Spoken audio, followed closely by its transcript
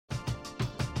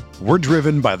We're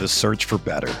driven by the search for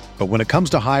better. But when it comes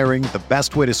to hiring, the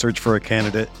best way to search for a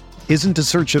candidate isn't to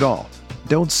search at all.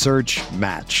 Don't search,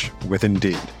 match with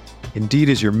Indeed. Indeed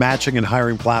is your matching and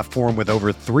hiring platform with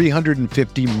over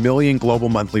 350 million global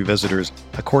monthly visitors,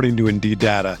 according to Indeed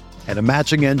data, and a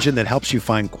matching engine that helps you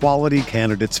find quality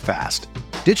candidates fast.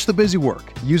 Ditch the busy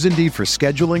work. Use Indeed for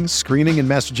scheduling, screening, and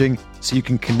messaging so you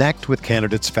can connect with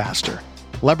candidates faster.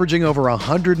 Leveraging over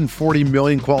 140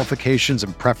 million qualifications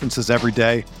and preferences every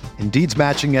day, Indeed's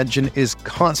matching engine is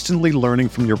constantly learning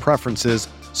from your preferences,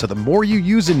 so the more you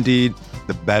use Indeed,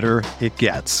 the better it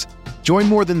gets. Join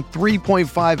more than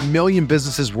 3.5 million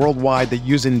businesses worldwide that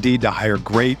use Indeed to hire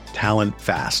great talent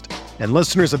fast. And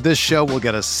listeners of this show will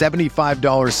get a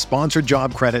 $75 sponsored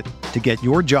job credit to get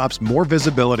your jobs more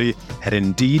visibility at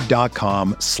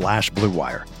Indeed.com/Blue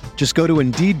Wire. Just go to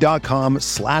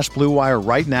Indeed.com/Blue Wire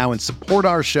right now and support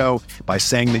our show by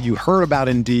saying that you heard about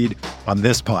Indeed on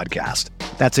this podcast.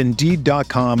 That's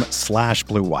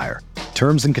Indeed.com/Blue Wire.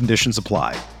 Terms and conditions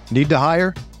apply. Need to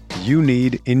hire? You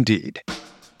need Indeed.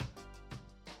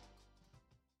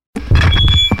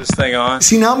 This thing on?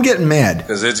 See, now I'm getting mad.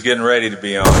 Because it's getting ready to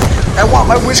be on. I want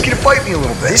my whiskey to fight me a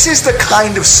little bit. This is the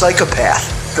kind of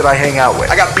psychopath that I hang out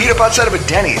with. I got beat up outside of a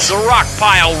Denny's. The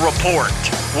Rockpile Report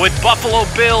with Buffalo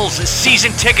Bills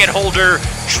season ticket holder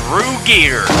Drew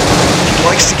Gear. He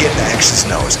likes to get in the X's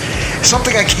nose.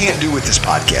 Something I can't do with this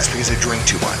podcast because I drink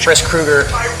too much. Chris Kruger.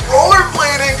 My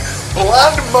rollerblading,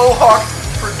 blonde mohawk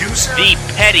producer. The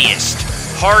pettiest,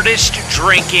 hardest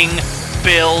drinking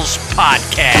Bills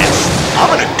podcast.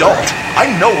 I'm an adult. I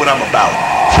know what I'm about.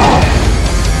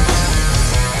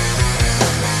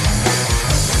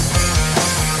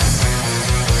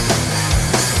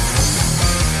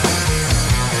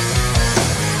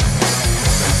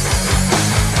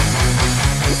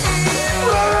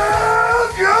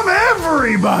 Welcome,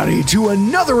 everybody, to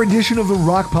another edition of the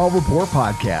Rockpile Report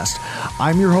podcast.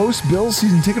 I'm your host, Bill,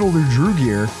 season ticket holder Drew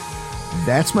Gear.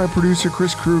 That's my producer,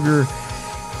 Chris Kruger.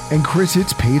 And Chris,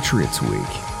 it's Patriots week.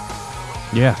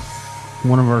 Yeah,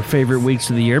 one of our favorite weeks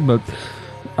of the year, but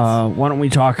why don't we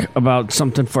talk about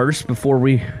something first before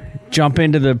we jump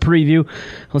into the preview?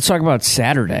 Let's talk about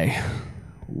Saturday.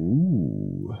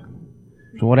 Ooh.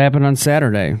 So what happened on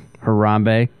Saturday,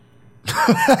 Harambe?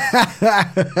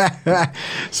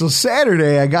 So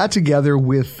Saturday, I got together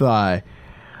with...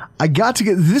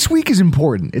 This week is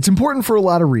important. It's important for a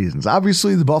lot of reasons.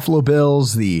 Obviously, the Buffalo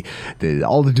Bills,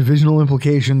 all the divisional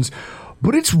implications,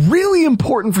 but it's really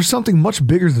important for something much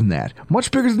bigger than that. Much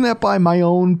bigger than that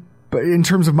in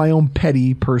terms of my own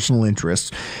petty personal interests.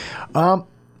 Let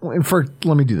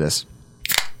me do this.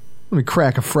 Let me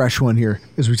crack a fresh one here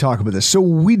as we talk about this. So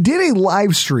we did a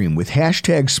live stream with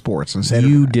 #sports on Saturday.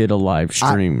 You did a live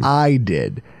stream. I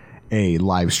did a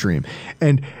live stream.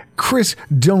 And Chris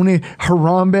donated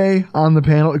Harambe on the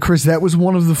panel. Chris, that was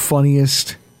one of the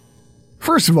funniest.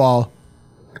 First of all,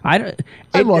 I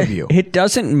love you. It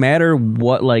doesn't matter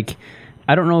what,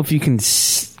 I don't know if you can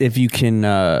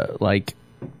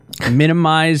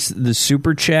minimize the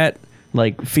super chat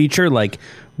feature.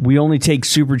 We only take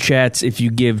super chats if you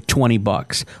give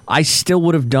 $20. I still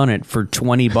would have done it for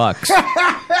 $20.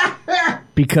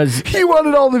 Because he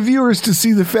wanted all the viewers to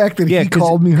see the fact that he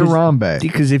called me Harambe.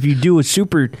 Because if you do a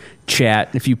super chat,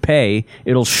 if you pay,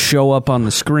 it'll show up on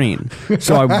the screen.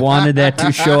 So I wanted that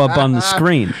to show up on the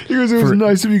screen. It was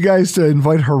nice of you guys to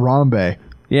invite Harambe.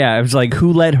 Yeah, it was like,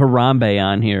 who let Harambe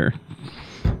on here?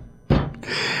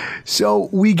 So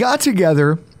we got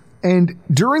together, and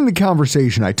during the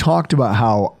conversation, I talked about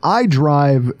how I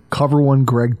drive Cover One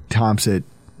Greg Thompson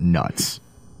nuts.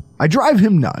 I drive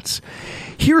him nuts.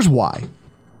 Here's why.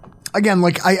 Again,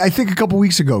 I think a couple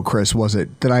weeks ago, Chris, was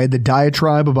it, that I had the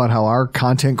diatribe about how our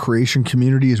content creation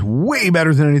community is way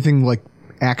better than anything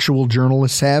actual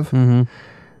journalists have? Mm-hmm.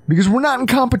 Because we're not in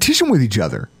competition with each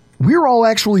other. We're all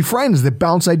actually friends that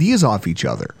bounce ideas off each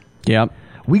other. Yep.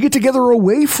 We get together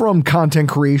away from content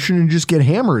creation and just get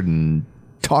hammered and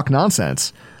talk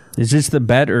nonsense. Is this the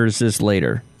bet or is this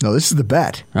later? No, this is the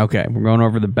bet. Okay, we're going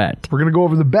over the bet. We're going to go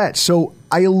over the bet. So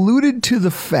I alluded to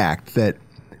the fact that,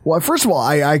 well, first of all,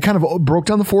 I kind of broke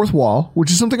down the fourth wall,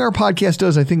 which is something our podcast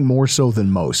does, I think, more so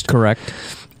than most. Correct.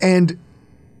 And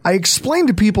I explained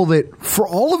to people that for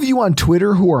all of you on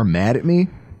Twitter who are mad at me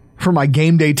for my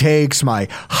game day takes, my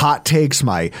hot takes,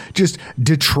 my just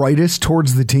detritus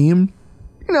towards the team,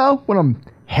 when I'm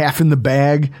half in the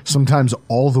bag, sometimes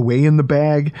all the way in the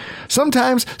bag,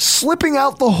 sometimes slipping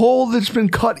out the hole that's been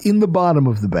cut in the bottom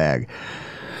of the bag.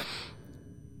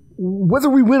 Whether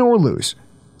we win or lose,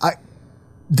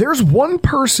 there's one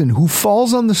person who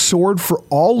falls on the sword for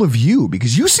all of you,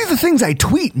 because you see the things I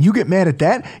tweet and you get mad at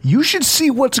that. You should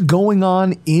see what's going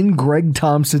on in Greg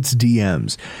Thompson's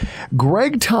DMs.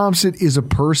 Greg Thompson is a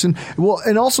person. Well,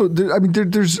 and also,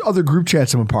 there's other group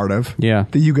chats I'm a part of. Yeah,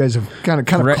 that you guys have kind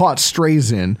of caught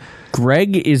strays in.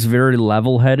 Greg is very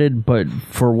level-headed, but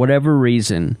for whatever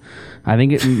reason, I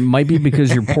think it might be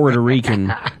because you're Puerto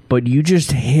Rican, but you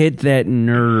just hit that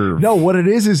nerve. No, what it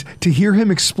is to hear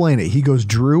him explain it. He goes,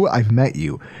 Drew, I've met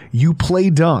you. You play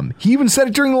dumb. He even said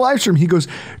it during the live stream. He goes,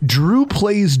 Drew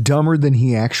plays dumber than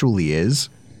he actually is,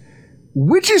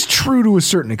 which is true to a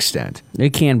certain extent.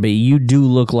 It can be. You do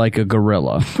look like a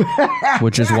gorilla,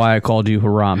 which is why I called you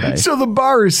Harambe. So the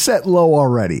bar is set low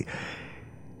already.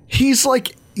 He's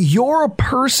like, you're a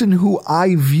person who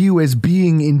I view as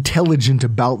being intelligent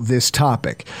about this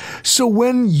topic. So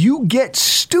when you get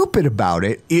stupid about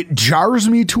it, it jars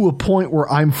me to a point where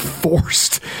I'm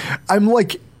forced. I'm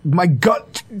like, my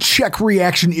gut check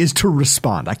reaction is to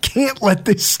respond. I can't let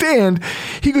this stand.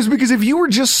 He goes, because if you were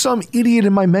just some idiot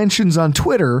in my mentions on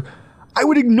Twitter, I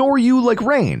would ignore you like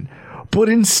rain. But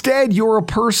instead, you're a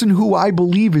person who I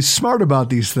believe is smart about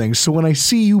these things. So when I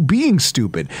see you being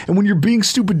stupid, and when you're being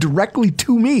stupid directly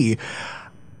to me,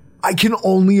 I can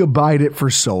only abide it for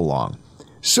so long.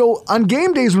 So on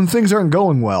game days when things aren't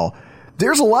going well,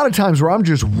 there's a lot of times where I'm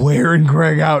just wearing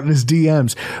Greg out in his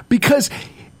DMs. Because,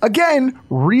 again,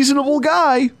 reasonable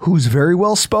guy who's very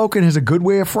well spoken, has a good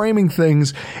way of framing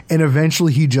things, and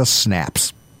eventually he just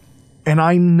snaps. And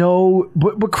I know,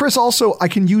 but Chris also, I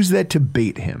can use that to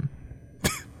bait him.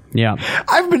 Yeah.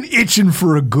 I've been itching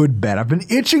for a good bet. I've been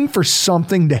itching for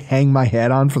something to hang my head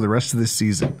on for the rest of this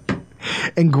season.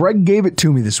 And Greg gave it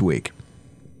to me this week.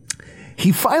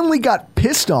 He finally got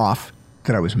pissed off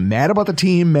that I was mad about the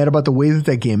team, mad about the way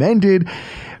that game ended,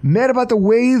 mad about the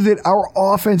way that our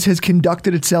offense has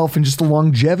conducted itself and just the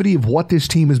longevity of what this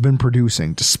team has been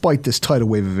producing despite this tidal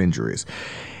wave of injuries.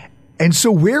 And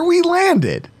so where we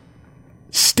landed,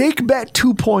 Stake Bet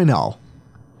 2.0.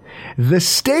 The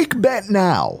stake bet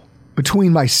now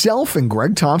between myself and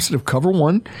Greg Thompson of Cover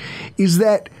One is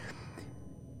that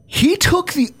he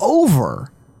took the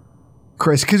over,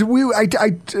 Chris, because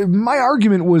my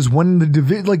argument was when the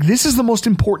division, like, this is the most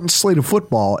important slate of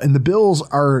football, and the Bills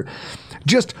are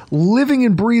just living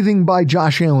and breathing by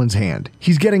Josh Allen's hand.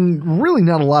 He's getting really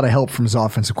not a lot of help from his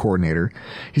offensive coordinator.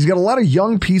 He's got a lot of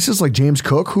young pieces like James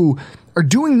Cook who are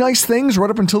doing nice things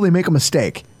right up until they make a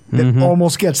mistake that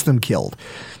almost gets them killed.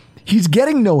 He's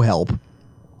getting no help.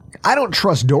 I don't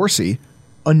trust Dorsey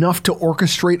enough to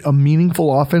orchestrate a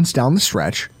meaningful offense down the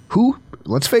stretch, who,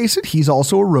 let's face it, he's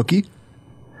also a rookie.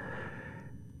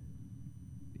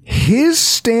 His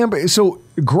stamp, so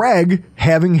Greg,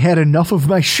 having had enough of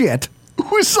my shit,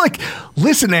 was like,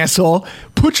 listen, asshole,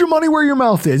 put your money where your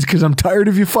mouth is, because I'm tired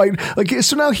of you fighting. Like,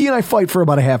 so now he and I fight for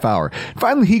about a half hour.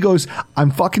 Finally, he goes, I'm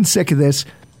fucking sick of this.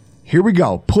 Here we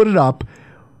go. Put it up.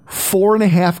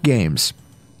 4.5 games.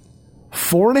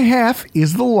 4.5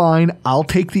 is the line. I'll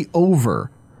take the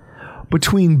over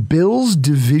between Bills'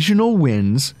 divisional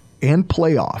wins and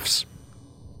playoffs.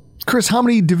 Chris, how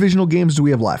many divisional games do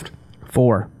we have left?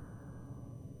 4.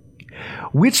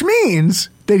 Which means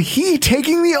that he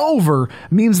taking the over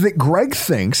means that Greg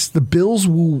thinks the Bills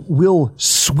will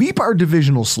sweep our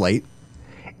divisional slate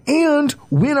and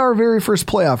win our very first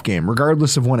playoff game,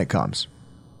 regardless of when it comes.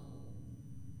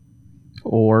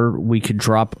 Or we could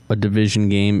drop a division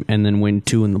game and then win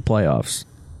 2 in the playoffs,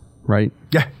 right?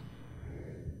 Yeah.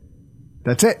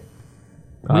 That's it.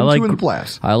 Win 2 in the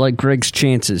playoffs. I like Greg's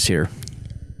chances here.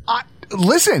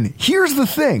 Listen, here's the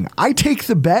thing. I take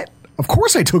the bet. Of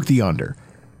course I took the under.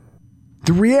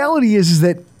 The reality is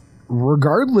that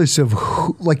regardless of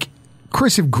who, like,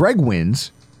 Chris, if Greg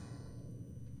wins,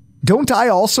 don't I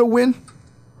also win?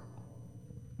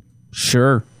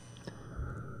 Sure.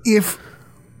 If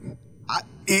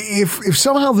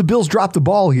somehow the Bills drop the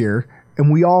ball here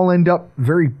and we all end up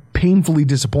very painfully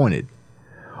disappointed,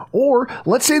 or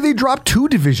let's say they drop 2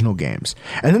 divisional games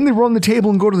and then they run the table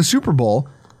and go to the Super Bowl,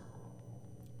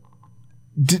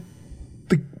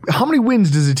 how many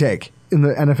wins does it take in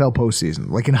the NFL postseason?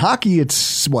 Like in hockey,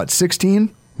 it's what,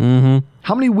 16? Mm-hmm.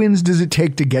 How many wins does it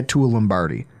take to get to a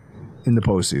Lombardi in the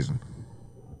postseason?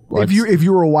 If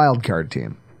you were a wild card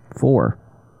team? 4.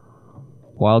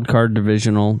 Wild card,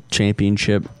 divisional,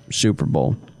 championship, Super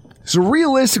Bowl. So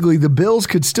realistically, the Bills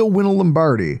could still win a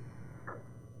Lombardi,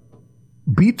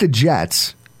 beat the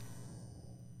Jets,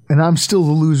 and I'm still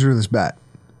the loser of this bet.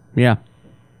 Yeah.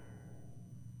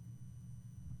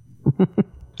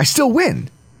 I still win.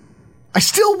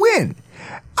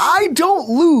 I don't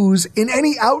lose in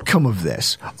any outcome of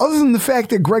this, other than the fact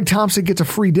that Greg Thompson gets a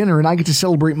free dinner and I get to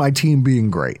celebrate my team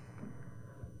being great.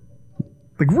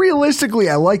 Like, realistically,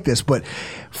 I like this, but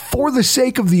for the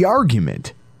sake of the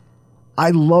argument, I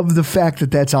love the fact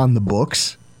that that's on the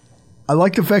books. I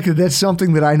like the fact that that's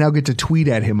something that I now get to tweet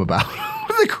at him about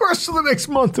for the course of the next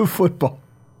month of football.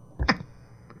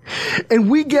 And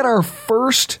we get our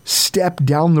first step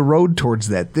down the road towards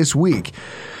that this week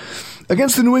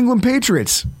against the New England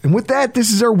Patriots. And with that,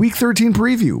 this is our Week 13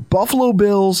 preview. Buffalo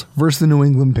Bills versus the New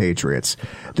England Patriots.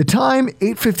 The time,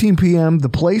 8:15 p.m. The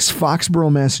place,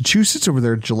 Foxborough, Massachusetts, over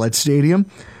there at Gillette Stadium.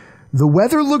 The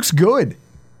weather looks good.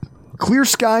 Clear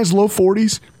skies, low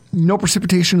 40s. No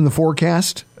precipitation in the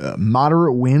forecast.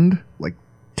 Moderate wind, like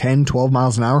 10, 12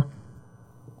 miles an hour.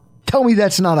 Tell me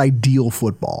that's not ideal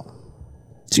football.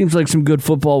 Seems like some good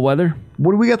football weather.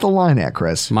 What do we got the line at,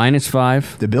 Chris?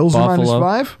 -5. The Bills Buffalo.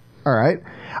 are -5? All right.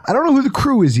 I don't know who the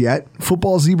crew is yet.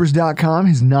 Footballzebras.com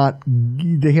has not,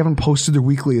 they haven't posted their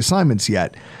weekly assignments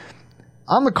yet.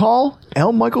 On the call,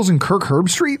 Al Michaels and Kirk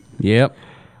Herbstreit. Yep.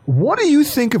 What do you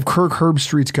think of Kirk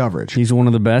Herbstreit's coverage? He's one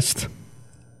of the best.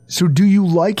 So do you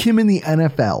like him in the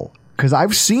NFL? Because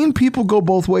I've seen people go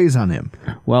both ways on him.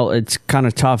 Well, it's kind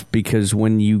of tough because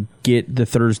when you get the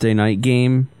Thursday night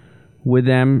game with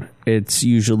them, it's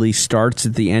usually starts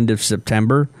at the end of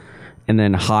September, and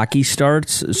then hockey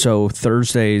starts. So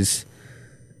Thursdays,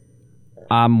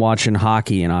 I'm watching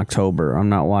hockey in October. I'm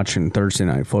not watching Thursday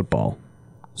night football.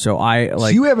 So so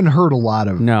you haven't heard a lot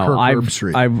of Kirk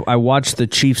Herbstreit. I watched the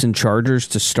Chiefs and Chargers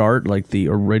to start, like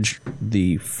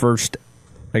the first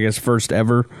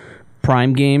ever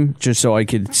prime game, just so I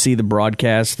could see the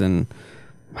broadcast and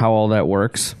how all that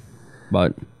works.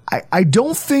 But I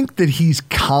don't think that he's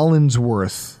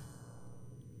Collinsworth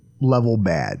level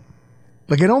bad.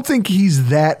 Like, I don't think he's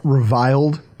that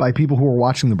reviled by people who are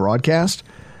watching the broadcast.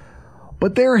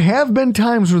 But there have been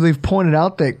times where they've pointed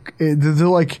out that they're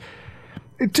like,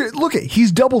 look,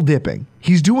 he's double dipping.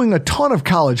 He's doing a ton of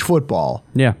college football.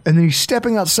 Yeah. And then he's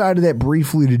stepping outside of that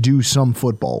briefly to do some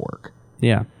football work.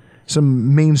 Yeah.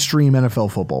 Some mainstream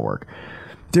NFL football work.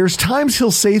 There's times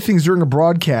he'll say things during a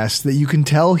broadcast that you can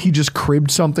tell he just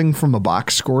cribbed something from a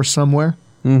box score somewhere.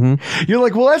 Mm-hmm. You're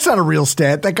like, well, that's not a real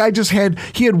stat. That guy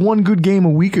he had one good game a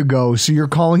week ago, so you're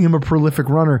calling him a prolific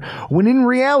runner, when in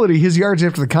reality, his yards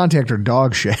after the contact are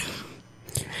dog shit.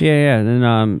 Yeah.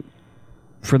 And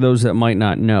for those that might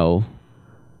not know,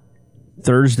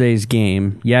 Thursday's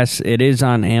game, yes, it is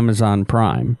on Amazon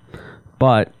Prime,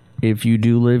 but if you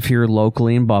do live here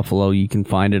locally in Buffalo, you can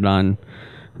find it on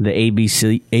the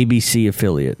ABC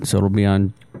affiliate. So it'll be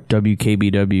on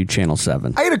WKBW Channel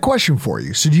 7. I had a question for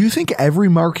you. So do you think every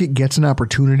market gets an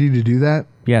opportunity to do that?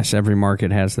 Yes, every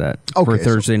market has that for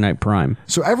Thursday Night Prime.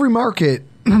 So every market,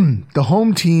 the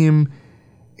home team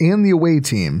and the away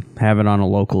team have it on a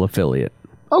local affiliate.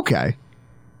 Okay.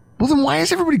 Well, then why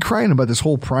is everybody crying about this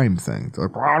whole Prime thing? They're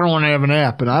like, well, I don't want to have an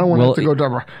app, and I don't want to have to go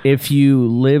to... If you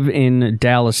live in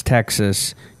Dallas,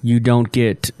 Texas, you don't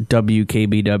get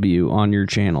WKBW on your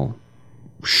channel.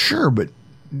 Sure, but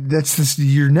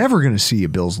you're never going to see a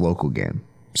Bills local game.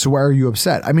 So why are you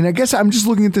upset? I mean, I guess I'm just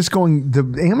looking at this going,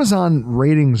 the Amazon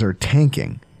ratings are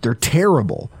tanking. They're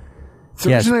terrible.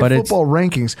 Thursday Night Football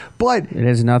rankings, but it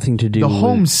has nothing to do with... The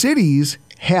home cities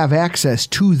have access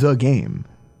to the game.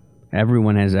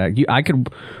 Everyone has that.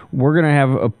 We're gonna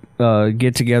have a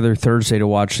get together Thursday to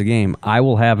watch the game. I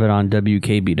will have it on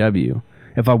WKBW.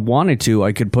 If I wanted to,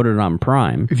 I could put it on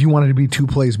Prime. If you wanted to be 2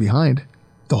 plays behind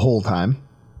the whole time,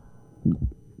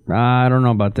 I don't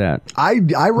know about that. I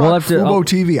rock Fubo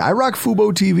TV. I rock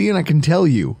Fubo TV, and I can tell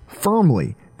you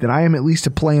firmly that I am at least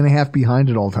a play and a half behind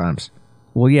at all times.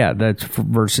 Well, yeah, that's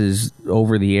versus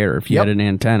over the air. If you had an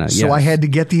antenna, so yes. I had to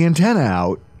get the antenna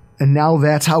out. And now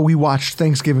that's how we watched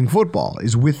Thanksgiving football,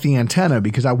 is with the antenna,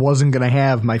 because I wasn't going to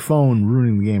have my phone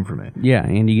ruining the game for me. Yeah,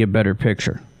 and you get better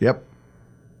picture. Yep.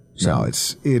 So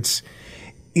it's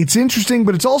interesting,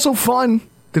 but it's also fun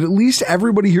that at least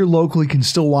everybody here locally can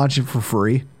still watch it for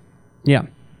free. Yeah.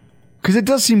 Because it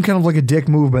does seem kind of like a dick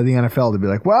move by the NFL to be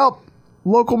like, well,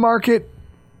 local market,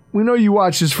 we know you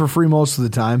watch this for free most of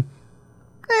the time.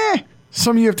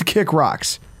 Some of you have to kick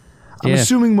rocks. I'm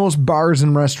assuming most bars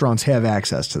and restaurants have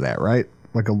access to that, right?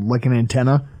 Like an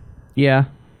antenna? Yeah.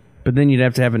 But then you'd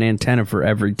have to have an antenna for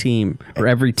every team or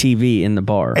every TV in the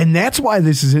bar. And that's why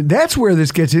that's where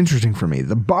this gets interesting for me.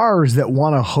 The bars that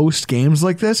want to host games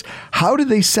like this, how do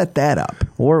they set that up?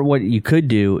 Or what you could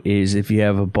do is if you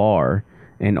have a bar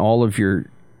and all of your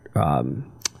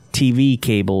TV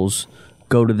cables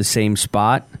go to the same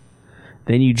spot,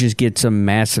 then you just get some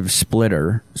massive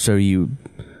splitter. So you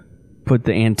put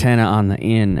the antenna on the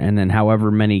in, and then however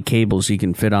many cables you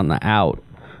can fit on the out,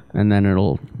 and then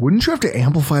it'll... Wouldn't you have to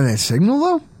amplify that signal,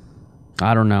 though?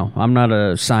 I don't know. I'm not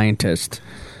a scientist.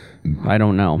 I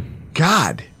don't know.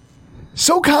 God.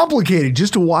 So complicated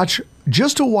just to watch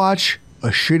a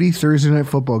shitty Thursday night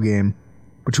football game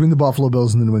between the Buffalo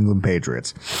Bills and the New England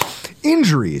Patriots.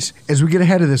 Injuries, as we get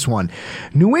ahead of this one.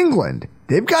 New England,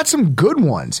 they've got some good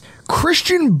ones.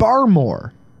 Christian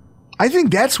Barmore. I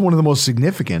think that's one of the most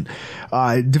significant.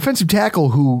 Defensive tackle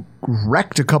who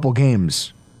wrecked a couple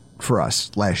games for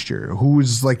us last year, who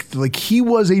was like he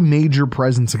was a major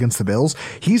presence against the Bills.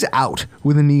 He's out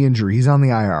with a knee injury. He's on the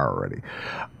IR already.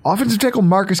 Offensive tackle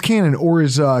Marcus Cannon, or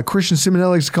as Christian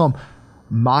Simonelli likes to call him,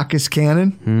 Marcus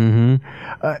Cannon,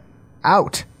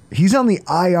 out. He's on the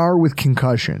IR with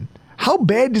concussion. How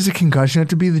bad does a concussion have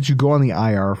to be that you go on the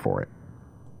IR for it?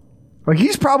 Like,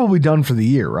 he's probably done for the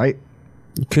year, right?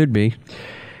 It could be.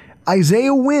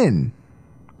 Isaiah Wynn,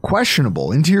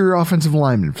 questionable, interior offensive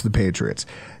lineman for the Patriots.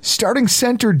 Starting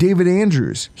center David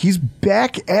Andrews, he's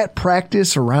back at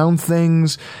practice, around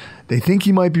things. They think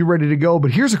he might be ready to go.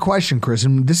 But here's a question, Chris,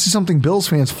 and this is something Bills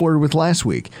fans flirted with last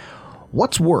week.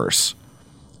 What's worse?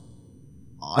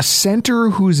 A center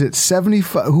who's at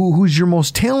 75, who's your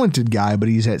most talented guy, but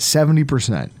he's at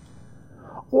 70%.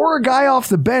 Or a guy off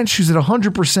the bench who's at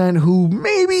 100%, who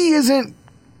maybe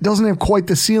doesn't have quite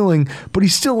the ceiling, but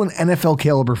he's still an NFL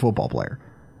caliber football player.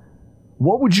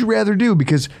 What would you rather do?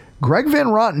 Because Greg Van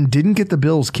Roten didn't get the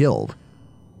Bills killed.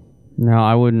 No,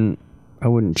 I wouldn't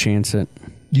chance it.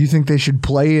 Do you think they should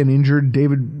play an injured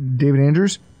David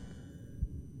Andrews?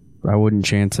 I wouldn't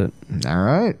chance it. All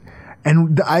right.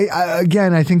 And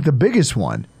I think the biggest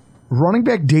one, running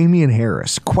back Damian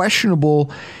Harris,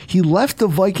 questionable. He left the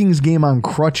Vikings game on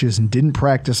crutches and didn't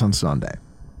practice on Sunday.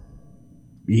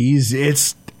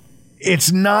 It's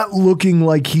not looking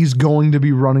like he's going to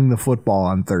be running the football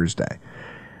on Thursday,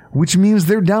 which means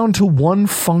they're down to one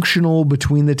functional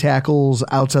between the tackles,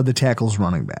 outside the tackles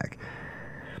running back.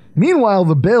 Meanwhile,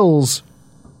 the Bills,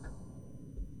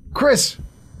 Chris,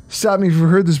 stop me if you've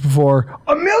heard this before,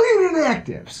 1 million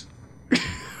inactives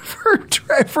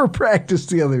for practice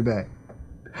the other day.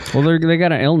 Well, they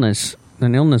got an illness.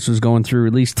 An illness was going through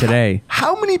at least today.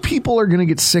 How many people are going to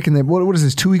get sick in that? What is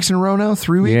this, 2 weeks in a row now?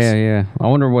 3 weeks? Yeah. I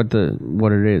wonder what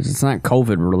it is. It's not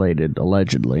COVID related,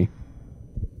 allegedly.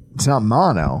 It's not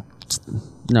mono.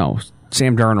 No,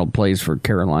 Sam Darnold plays for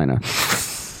Carolina.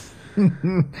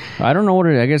 I don't know what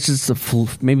it is. I guess it's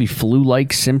the maybe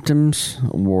flu-like symptoms,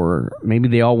 or maybe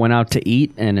they all went out to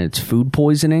eat and it's food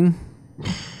poisoning.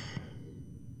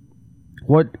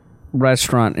 What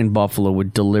restaurant in Buffalo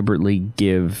would deliberately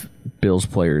give Bills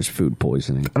players food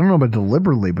poisoning? I don't know about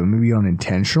deliberately, but maybe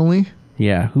unintentionally.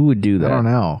 Yeah, who would do that? I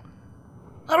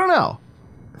don't know.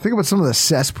 Think about some of the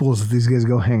cesspools that these guys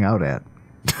go hang out at.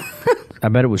 I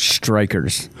bet it was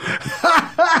Strikers.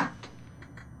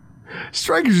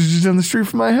 Strikers is just down the street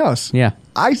from my house. Yeah.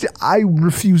 I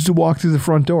refuse to walk through the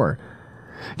front door.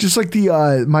 Just like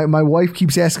my wife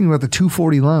keeps asking about the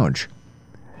 240 Lounge.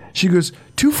 She goes,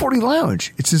 240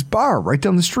 Lounge. It's this bar right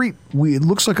down the street. It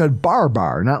looks like a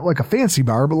bar, not like a fancy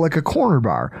bar, but like a corner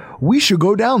bar. We should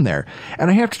go down there. And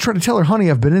I have to try to tell her,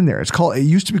 honey, I've been in there. It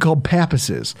used to be called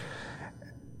Pappas's.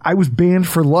 I was banned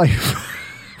for life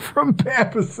from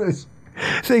Pappas's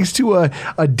thanks to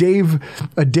a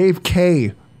Dave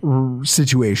K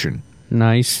situation.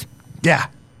 Nice. Yeah.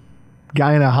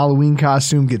 Guy in a Halloween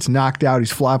costume gets knocked out.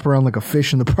 He's flopping around like a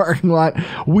fish in the parking lot.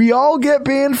 We all get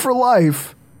banned for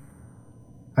life.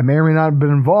 I may or may not have been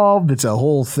involved. It's a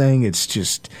whole thing.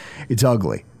 It's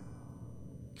ugly.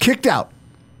 Kicked out.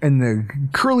 And the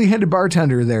curly-headed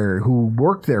bartender there who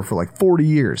worked there for like 40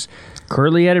 years.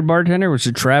 Curly-headed bartender? Was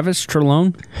it Travis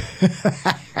Trelone?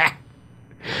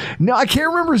 No, I can't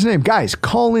remember his name. Guys,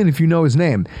 call in if you know his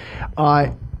name.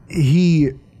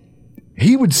 He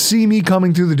would see me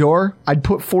coming through the door. I'd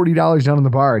put $40 down on the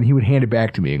bar, and he would hand it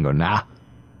back to me and go, nah,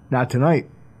 not tonight.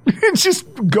 And just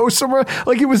go somewhere.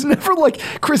 Like, it was never like,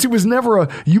 Chris, it was never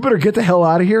you better get the hell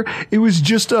out of here. It was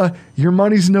just your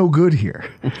money's no good here.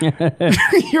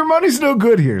 Your money's no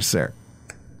good here, sir.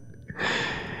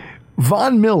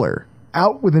 Von Miller,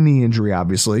 out with a knee injury,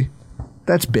 obviously.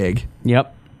 That's big.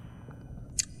 Yep.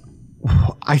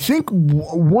 I think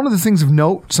one of the things of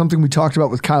note, something we talked about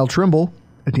with Kyle Trimble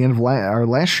at the end of our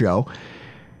last show,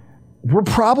 we're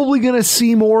probably going to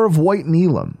see more of White and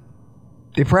Elam.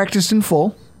 They practiced in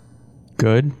full.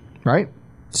 Good. Right?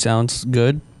 Sounds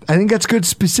good. I think that's good,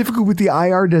 specifically with the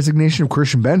IR designation of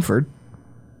Christian Benford.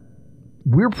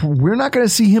 We're not going to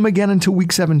see him again until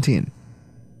week 17.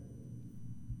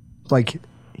 Like,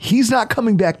 he's not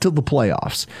coming back till the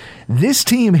playoffs. This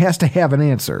team has to have an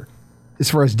answer as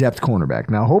far as depth cornerback.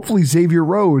 Now, hopefully Xavier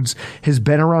Rhodes has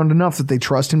been around enough that they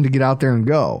trust him to get out there and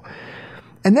go.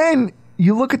 And then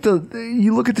you look at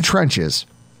the trenches.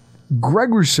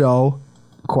 Greg Rousseau,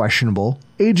 questionable.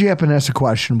 AJ Epinesa,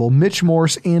 questionable. Mitch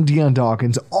Morse and Deion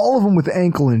Dawkins, all of them with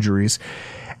ankle injuries.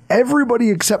 Everybody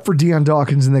except for Deion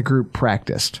Dawkins in that group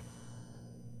practiced.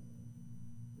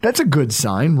 That's a good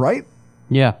sign, right?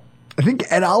 Yeah. I think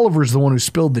Ed Oliver's the one who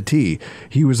spilled the tea.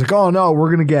 He was like, "Oh no, we're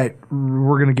gonna get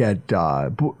what'd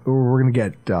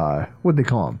they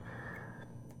call him?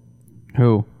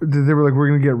 Who? They were like, we're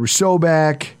gonna get Rousseau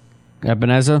back.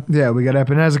 Epinesa? Yeah, we got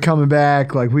Epinesa coming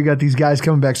back. Like, we got these guys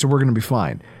coming back, so we're gonna be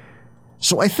fine."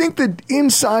 So I think that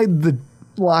inside the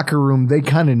locker room, they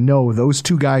kind of know those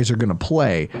two guys are gonna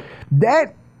play.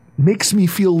 That makes me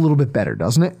feel a little bit better,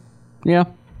 doesn't it? Yeah.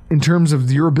 In terms of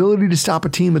your ability to stop a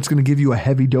team that's going to give you a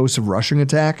heavy dose of rushing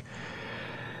attack.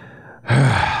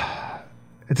 At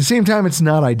the same time, it's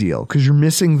not ideal because you're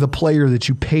missing the player that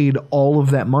you paid all of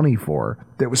that money for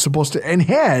that was supposed to and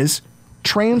has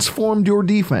transformed your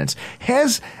defense.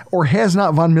 Has or has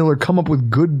not Von Miller come up with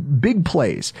good big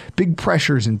plays, big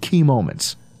pressures in key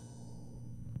moments?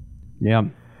 Yeah.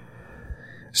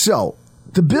 So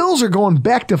the Bills are going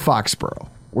back to Foxborough,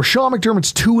 where Sean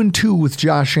McDermott's 2-2 with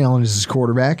Josh Allen as his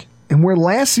quarterback, and where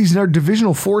last season our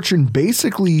divisional fortune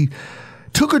basically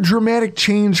took a dramatic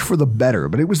change for the better,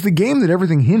 but it was the game that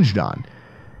everything hinged on.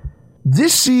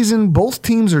 This season, both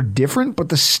teams are different, but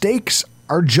the stakes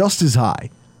are just as high.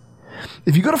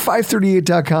 If you go to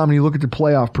 538.com and you look at the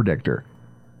playoff predictor,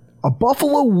 a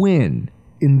Buffalo win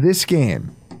in this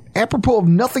game, apropos of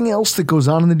nothing else that goes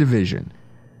on in the division,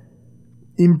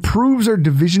 improves our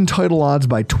division title odds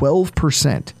by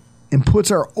 12% and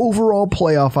puts our overall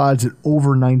playoff odds at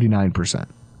over 99%.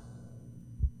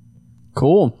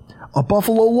 Cool. A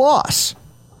Buffalo loss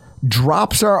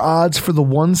drops our odds for the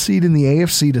 1 seed in the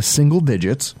AFC to single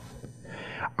digits,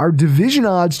 our division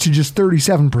odds to just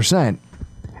 37%,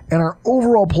 and our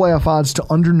overall playoff odds to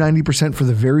under 90% for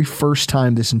the very first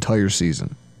time this entire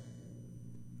season.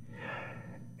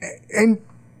 And,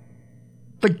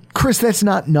 like, Chris, that's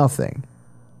not nothing.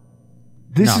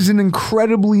 This is an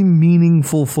incredibly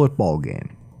meaningful football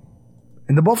game.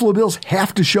 And the Buffalo Bills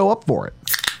have to show up for it.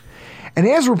 And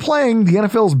as we're playing the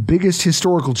NFL's biggest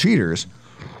historical cheaters,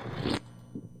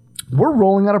 we're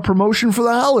rolling out a promotion for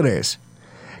the holidays.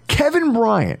 Kevin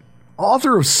Bryant,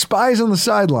 author of Spies on the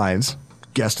Sidelines,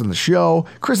 guest on the show.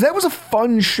 Chris, that was a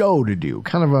fun show to do.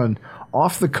 Kind of an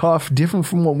off-the-cuff, different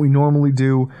from what we normally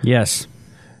do. Yes.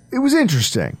 It was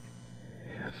interesting.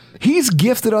 He's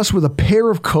gifted us with a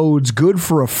pair of codes good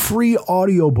for a free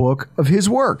audiobook of his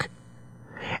work.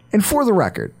 And for the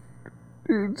record,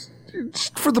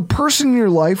 for the person in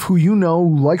your life who you know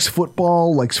likes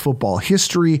football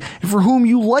history, and for whom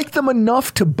you like them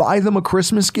enough to buy them a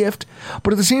Christmas gift,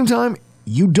 but at the same time,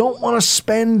 you don't want to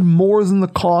spend more than the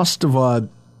cost of I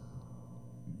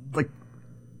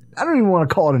don't even want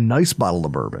to call it a nice bottle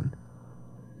of bourbon.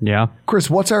 Yeah. Chris,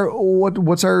 what's our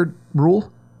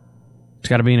rule? It's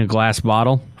got to be in a glass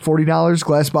bottle. $40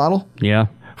 glass bottle? Yeah.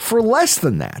 For less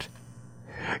than that,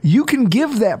 you can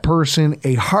give that person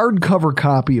a hardcover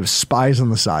copy of Spies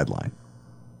on the Sideline.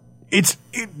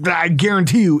 I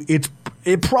guarantee you,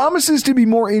 it promises to be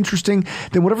more interesting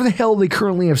than whatever the hell they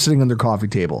currently have sitting on their coffee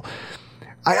table.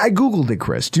 I Googled it,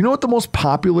 Chris. Do you know what the most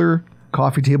popular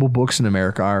coffee table books in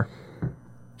America are?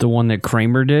 The one that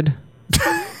Kramer did?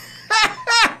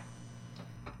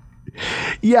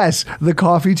 Yes, the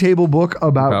coffee table book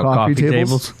about coffee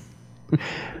tables.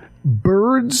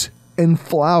 Birds and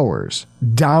flowers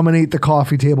dominate the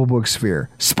coffee table book sphere.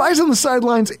 Spies on the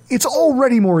Sidelines, it's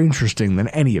already more interesting than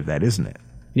any of that, isn't it?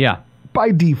 Yeah.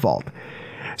 By default.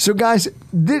 So, guys,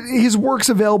 his work's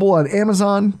available on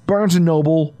Amazon, Barnes &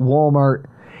 Noble, Walmart.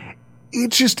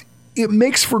 It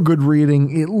makes for good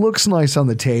reading. It looks nice on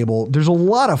the table. There's a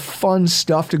lot of fun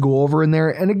stuff to go over in there.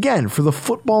 And again, for the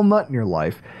football nut in your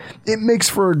life, it makes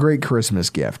for a great Christmas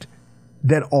gift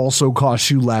that also costs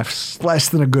you less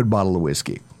than a good bottle of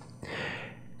whiskey.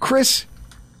 Chris,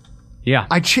 yeah,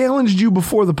 I challenged you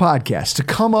before the podcast to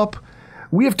come up.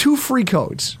 We have 2 free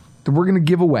codes that we're going to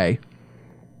give away.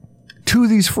 2 of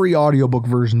these free audiobook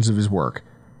versions of his work.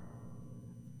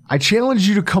 I challenge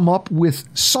you to come up with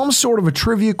some sort of a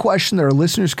trivia question that our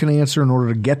listeners can answer in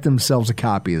order to get themselves a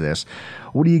copy of this.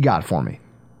 What do you got for me?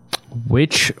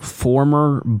 Which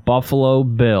former Buffalo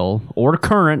Bill or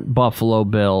current Buffalo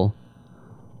Bill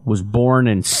was born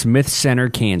in Smith Center,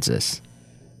 Kansas?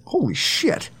 Holy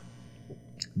shit.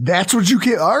 That's what you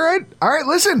can. All right,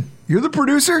 listen. You're the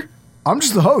producer. I'm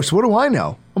just the host. What do I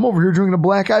know? I'm over here drinking a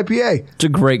black IPA. It's a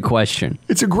great question.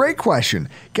 It's a great question.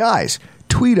 Guys,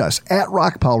 tweet tweet us at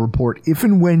Rockpile Report if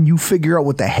and when you figure out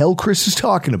what the hell Chris is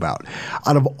talking about.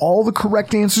 Out of all the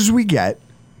correct answers we get,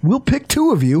 we'll pick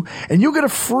 2 of you, and you'll get a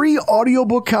free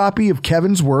audiobook copy of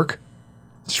Kevin's work.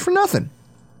 It's for nothing.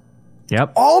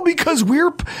 Yep. All because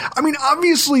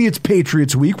obviously it's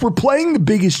Patriots week. We're playing the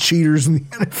biggest cheaters in the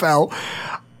NFL.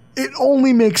 It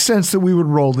only makes sense that we would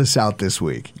roll this out this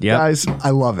week. Yep. Guys,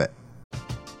 I love it.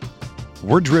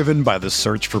 We're driven by the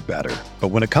search for better. But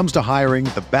when it comes to hiring,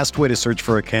 the best way to search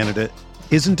for a candidate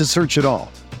isn't to search at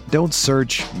all. Don't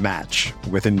search, match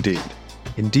with Indeed.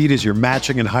 Indeed is your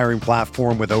matching and hiring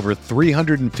platform with over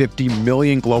 350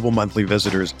 million global monthly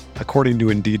visitors, according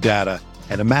to Indeed data,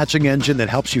 and a matching engine that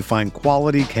helps you find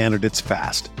quality candidates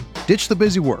fast. Ditch the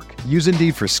busy work. Use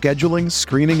Indeed for scheduling,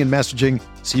 screening, and messaging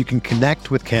so you can connect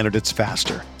with candidates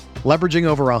faster. Leveraging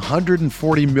over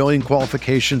 140 million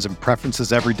qualifications and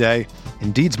preferences every day,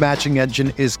 Indeed's matching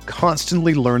engine is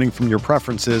constantly learning from your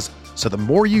preferences, so the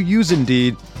more you use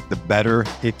Indeed, the better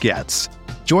it gets.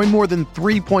 Join more than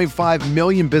 3.5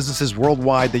 million businesses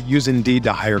worldwide that use Indeed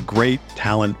to hire great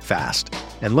talent fast.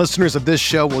 And listeners of this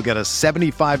show will get a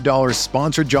 $75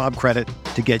 sponsored job credit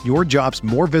to get your jobs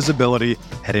more visibility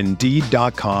at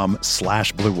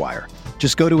Indeed.com/Blue Wire.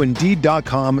 Just go to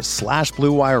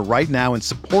Indeed.com/Blue Wire right now and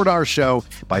support our show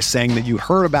by saying that you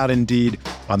heard about Indeed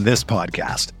on this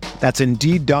podcast. That's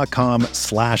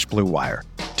Indeed.com/Blue Wire.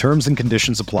 Terms and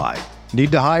conditions apply.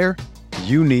 Need to hire?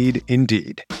 You need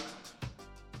Indeed.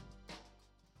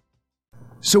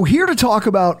 So here to talk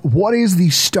about what is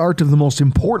the start of the most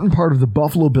important part of the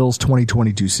Buffalo Bills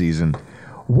 2022 season,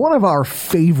 one of our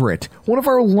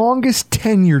longest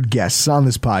tenured guests on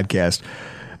this podcast,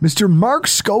 Mr. Mark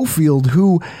Schofield,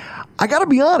 who, I gotta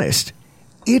be honest,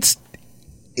 it's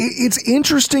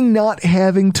interesting not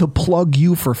having to plug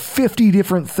you for 50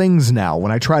 different things now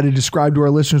when I try to describe to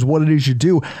our listeners what it is you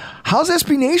do. How's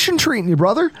SB Nation treating you,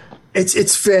 brother?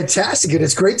 It's fantastic, and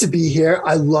it's great to be here.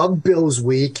 I love Bills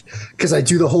Week because I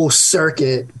do the whole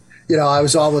circuit. You know, I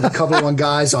was on with the Cover One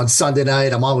guys on Sunday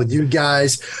night. I'm on with you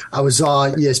guys. I was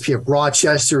on ESPN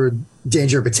Rochester,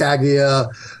 Danger Battaglia.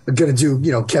 I'm going to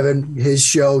do, Kevin, his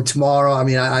show tomorrow. I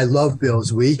mean, I love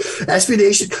Bills Week. SB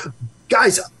Nation,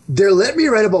 guys, they're letting me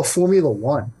write about Formula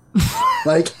One.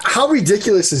 Like, how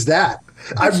ridiculous is that?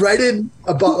 I'm writing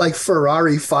about like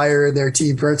Ferrari firing their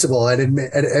team principal, and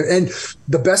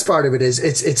the best part of it is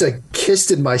it's a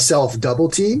Kist and myself double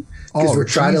team because we're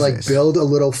trying to like build a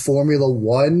little Formula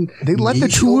One. They let the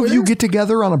two of you get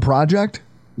together on a project?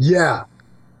 Yeah.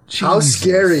 Jesus. How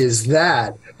scary is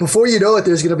that? Before you know it,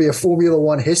 there's going to be a Formula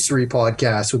One history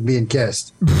podcast with me and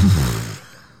Kist.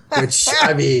 Which,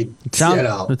 I mean, it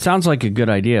sounds like a good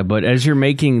idea, but as you're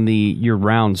making your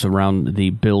rounds around the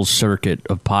Bills circuit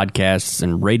of podcasts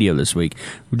and radio this week,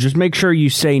 just make sure you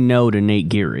say no to Nate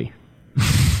Geary.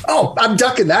 Oh, I'm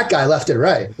ducking that guy left and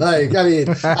right. Like, I mean,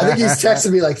 I think he's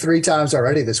texted me like 3 times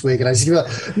already this week, and I just be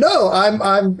like, "No,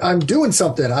 I'm doing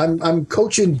something. I'm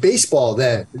coaching baseball."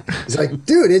 Then he's like,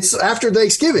 "Dude, it's after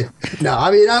Thanksgiving." No,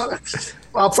 I mean,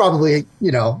 I'll probably,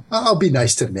 I'll be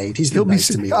nice to Nate. He'll be nice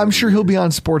to me. I'm sure he'll be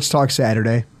on Sports Talk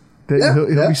Saturday.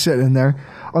 He'll be sitting in there,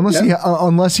 unless he what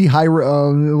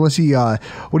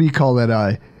do you call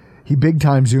that? He big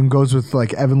times you and goes with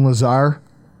like Evan Lazar.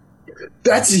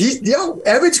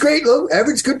 Evan's great.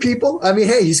 Evan's good people. I mean,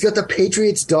 hey, he's got the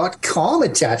Patriots.com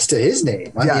attached to his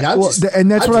name. I mean,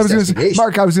 and that's what I was going to say.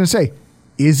 Mark, I was going to say,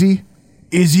 is he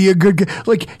a good guy?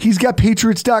 Like, he's got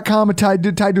Patriots.com tied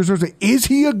to his website. Is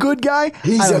he a good guy?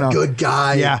 He's a good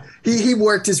guy. Yeah. He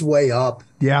worked his way up.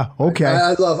 Yeah. Okay.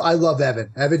 I love Evan.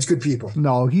 Evan's good people.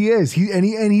 No, he is.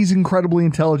 He's incredibly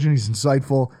intelligent. He's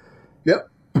insightful. Yep.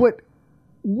 But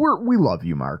we love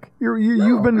you, Mark.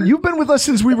 You've been with us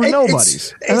since we were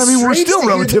nobodies. And I mean, we're still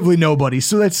relatively nobodies,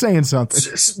 so that's saying something.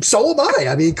 So am I.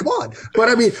 I mean, come on. But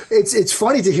I mean, it's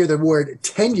funny to hear the word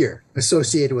tenure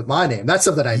associated with my name. That's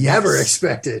something I never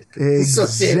expected.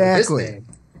 Exactly. His name.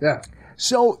 Yeah.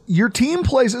 So your team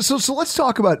plays. So let's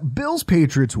talk about Bills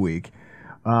Patriots week.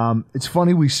 It's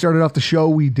funny. We started off the show.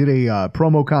 We did a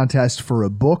promo contest for a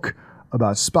book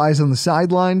about spies on the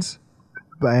sidelines,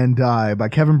 and by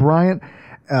Kevin Bryant.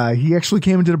 He actually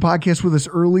came into the podcast with us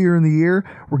earlier in the year.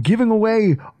 We're giving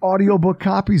away audiobook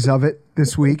copies of it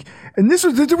this week. And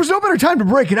there was no better time to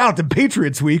break it out than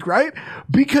Patriots week, right?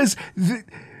 Because,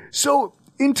 so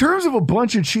in terms of a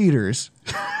bunch of cheaters,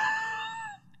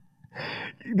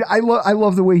 I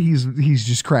love the way he's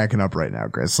just cracking up right now,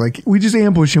 Chris. Like, we just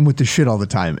ambush him with the shit all the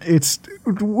time.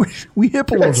 We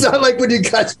hip a little. It's not like when you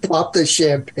guys pop the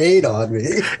champagne on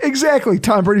me. Exactly.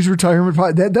 Tom Brady's retirement.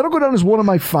 That'll go down as one of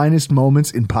my finest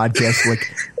moments in podcast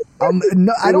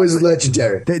It was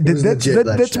legendary.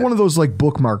 That's one of those like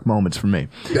bookmark moments for me.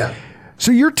 Yeah.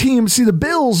 So your team, see the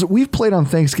Bills, we've played on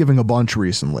Thanksgiving a bunch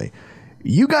recently.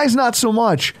 You guys not so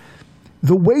much.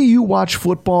 The way you watch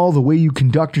football, the way you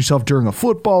conduct yourself during a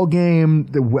football game,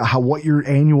 what your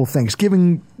annual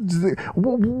Thanksgiving,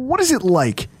 what is it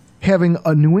like having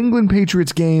a New England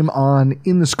Patriots game on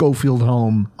in the Schofield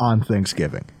home on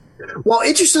Thanksgiving? Well,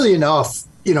 interestingly enough,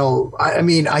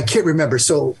 I can't remember.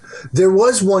 So there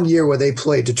was one year where they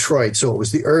played Detroit, so it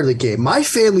was the early game. My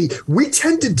family, we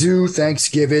tend to do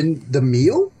Thanksgiving, the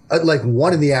meal, at like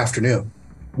 1 PM.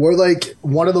 We're like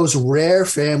one of those rare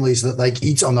families that like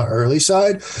eats on the early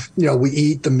side. We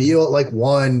eat the meal at like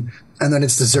 1, and then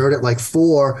it's dessert at like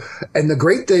 4. And the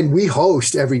great thing, we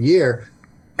host every year,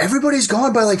 everybody's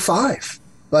gone by like 5.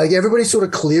 Like everybody sort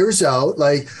of clears out,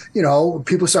 like,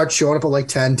 people start showing up at like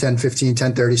 10, 10:15,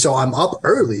 10:30. So I'm up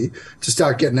early to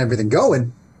start getting everything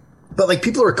going. But like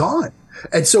people are gone.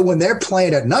 And so when they're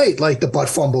playing at night, like the butt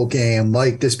fumble game,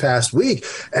 like this past week,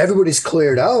 everybody's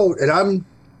cleared out and I'm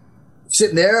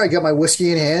sitting there, I got my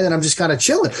whiskey in hand, and I'm just kind of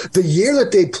chilling. The year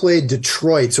that they played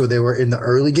Detroit, so they were in the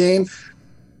early game,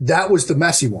 that was the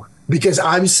messy one. Because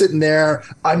I'm sitting there,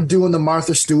 I'm doing the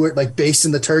Martha Stewart, like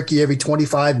basting the turkey every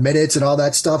 25 minutes and all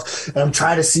that stuff. And I'm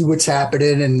trying to see what's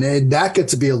happening. And that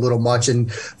gets to be a little much. And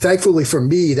thankfully for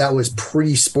me, that was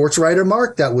pre-sports writer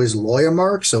Mark. That was lawyer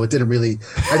Mark. So I didn't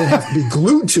have to be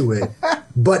glued to it.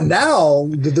 But now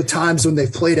the times when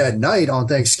they've played at night on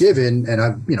Thanksgiving and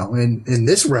I've, in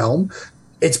this realm,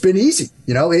 it's been easy.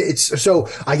 So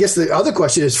I guess the other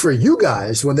question is for you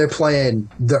guys when they're playing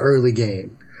the early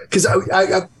game, because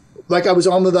I was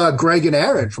on with Greg and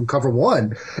Aaron from Cover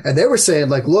One, and they were saying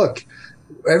like, look,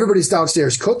 everybody's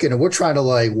downstairs cooking, and we're trying to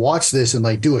like watch this and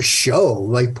like do a show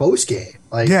like post game.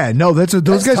 Like, yeah, no, those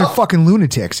guys tough. Are fucking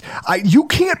lunatics. You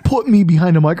can't put me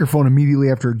behind a microphone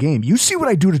immediately after a game. You see what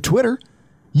I do to Twitter.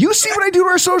 You see what I do to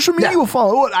our social media. Will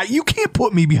follow. You can't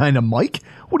put me behind a mic.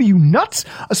 What are you, nuts?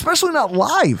 Especially not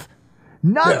live.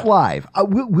 Live.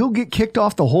 We'll get kicked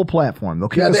off the whole platform. They'll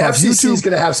kick us off YouTube. The FCC is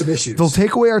going to have some issues. They'll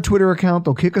take away our Twitter account.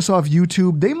 They'll kick us off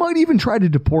YouTube. They might even try to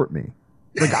deport me.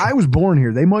 Like, I was born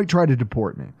here. They might try to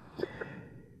deport me.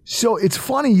 So it's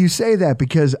funny you say that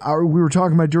because we were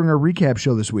talking about during our recap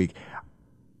show this week.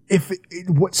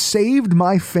 What saved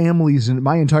my family's and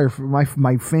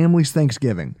my family's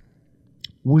Thanksgiving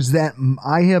was that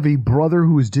I have a brother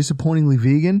who is disappointingly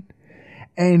vegan.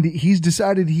 And he's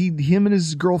decided him and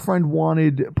his girlfriend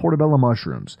wanted portobello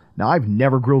mushrooms. Now, I've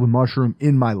never grilled a mushroom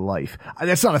in my life.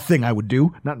 That's not a thing I would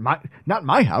do. Not in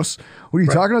my house. What are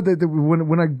you talking about?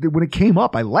 When it came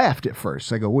up, I laughed at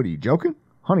first. I go, "What are you joking,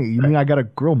 honey? You mean I got to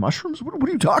grill mushrooms? What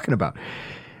are you talking about?"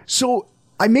 So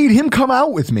I made him come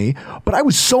out with me, but I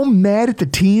was so mad at the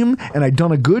team, and I'd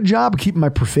done a good job of keeping my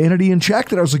profanity in check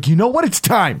that I was like, you know what? It's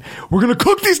time. We're going to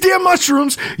cook these damn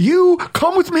mushrooms. You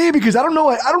come with me because I don't know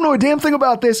a damn thing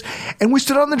about this. And we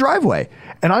stood out in the driveway,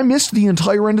 and I missed the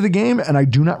entire end of the game, and I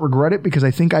do not regret it because I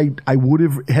think I would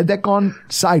have, had that gone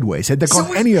sideways, had that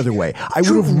gone any other way, I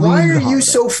would have ruined Why are you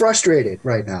so frustrated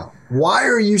right now? Why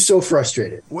are you so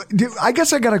frustrated? I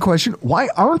guess I got a question. Why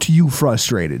aren't you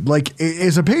frustrated? Like,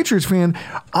 as a Patriots fan,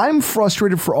 I'm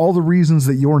frustrated for all the reasons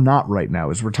that you're not right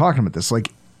now as we're talking about this.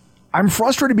 Like, I'm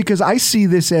frustrated because I see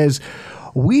this as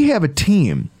we have a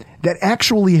team that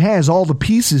actually has all the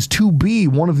pieces to be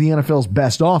one of the NFL's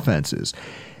best offenses.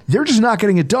 They're just not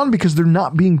getting it done because they're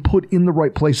not being put in the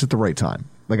right place at the right time.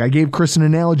 Like I gave Chris an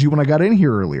analogy when I got in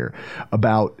here earlier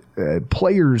about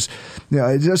players,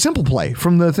 a simple play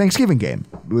from the Thanksgiving game.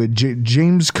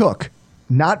 James Cook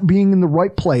not being in the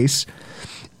right place.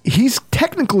 He's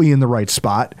technically in the right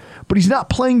spot, but he's not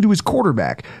playing to his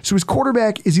quarterback. So his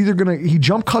quarterback is either he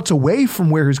jump cuts away from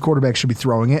where his quarterback should be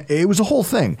throwing it. It was a whole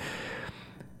thing.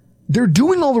 They're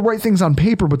doing all the right things on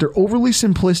paper, but they're overly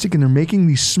simplistic and they're making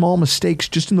these small mistakes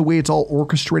just in the way it's all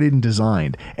orchestrated and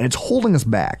designed. And it's holding us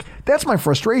back. That's my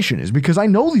frustration, is because I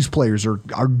know these players are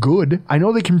good. I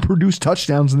know they can produce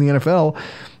touchdowns in the NFL.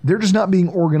 They're just not being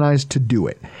organized to do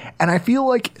it. And I feel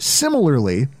like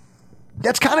similarly,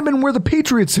 that's kind of been where the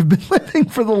Patriots have been living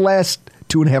for the last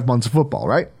 2.5 months of football,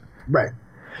 right? Right.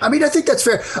 I mean, I think that's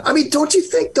fair. I mean, don't you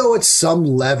think though at some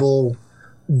level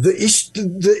these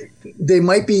two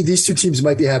teams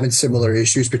might be having similar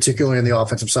issues, particularly on the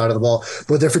offensive side of the ball,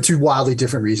 but they're for two wildly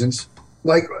different reasons.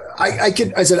 Like I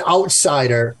can, as an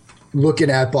outsider looking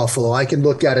at Buffalo, I can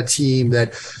look at a team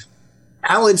that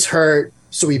Allen's hurt,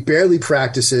 so he barely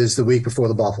practices the week before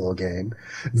the Buffalo game.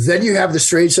 Then you have the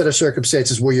strange set of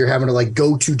circumstances where you're having to like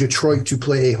go to Detroit to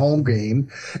play a home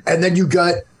game, and then you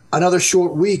got another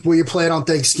short week where you're playing on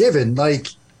Thanksgiving. Like,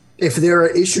 if there are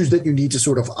issues that you need to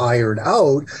sort of iron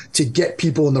out to get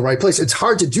people in the right place. It's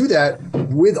hard to do that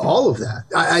with all of that.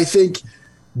 I think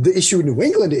the issue in New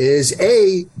England is,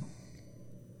 A,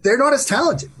 they're not as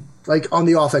talented, like on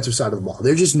the offensive side of the ball.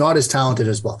 They're just not as talented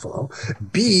as Buffalo.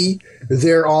 B,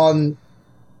 they're on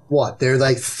they're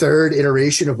like third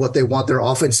iteration of what they want their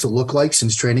offense to look like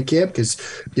since training camp, because,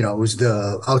 it was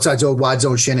the outside zone, wide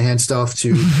zone Shanahan stuff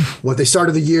to what they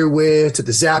started the year with, to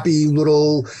the zappy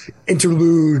little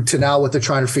interlude, to now what they're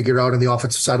trying to figure out on the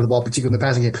offensive side of the ball, particularly in the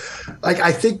passing game. Like,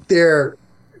 I think they're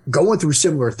going through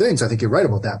similar things. I think you're right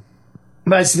about that.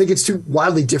 But I just think it's two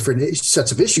wildly different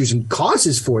sets of issues and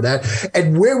causes for that.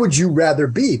 And where would you rather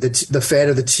be? The fan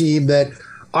of the team that,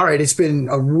 all right, it's been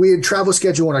a weird travel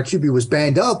schedule and our QB was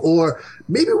banged up, or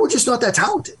maybe we're just not that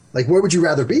talented. Like, where would you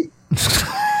rather be?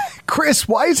 Chris,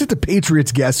 why is it the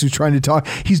Patriots guest who's trying to talk?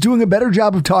 He's doing a better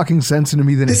job of talking sense into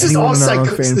me than anyone in our own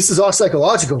fans. This is all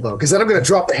psychological, though, because then I'm going to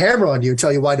drop the hammer on you and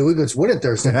tell you why New England's winning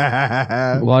Thursday.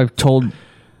 Well, I've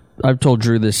told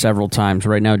Drew this several times.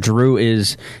 Right now,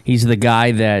 he's the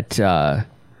guy that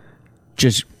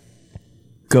just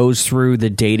goes through the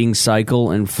dating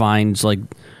cycle and finds like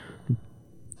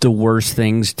the worst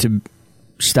things to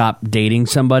stop dating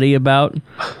somebody about.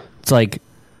 It's like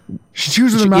she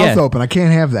chooses her mouth open. I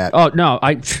can't have that. Oh no,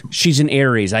 she's an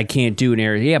Aries. I can't do an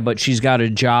Aries. Yeah, but she's got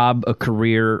a job, a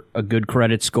career, a good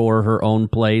credit score, her own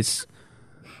place.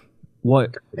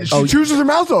 What? She chooses her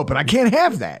mouth open. I can't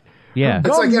have that. Yeah,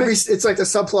 it's like the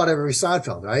subplot of every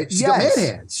Seinfeld, right? She's got man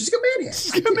hands. She's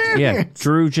got man hands.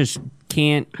 Drew just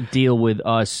can't deal with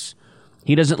us.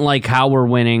 He doesn't like how we're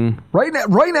winning. Right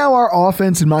now, our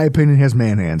offense, in my opinion, has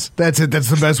man hands. That's it.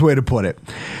 That's the best way to put it.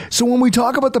 So when we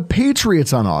talk about the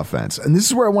Patriots on offense, and this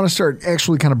is where I want to start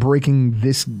actually kind of breaking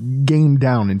this game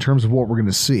down in terms of what we're going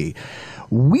to see.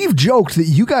 We've joked that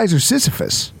you guys are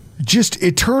Sisyphus, just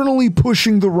eternally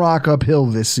pushing the rock uphill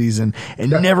this season and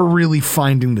never really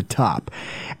finding the top.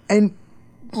 And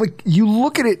like, you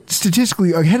look at it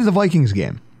statistically ahead of the Vikings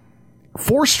game.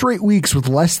 4 straight weeks with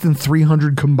less than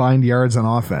 300 combined yards on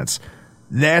offense.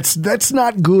 That's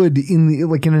not good in an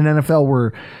NFL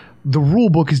where the rule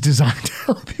book is designed to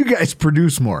help you guys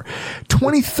produce more.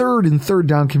 23rd in third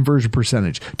down conversion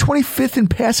percentage, 25th in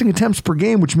passing attempts per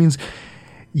game, which means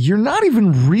you're not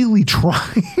even really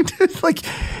trying to,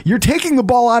 you're taking the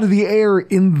ball out of the air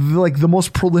in the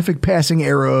most prolific passing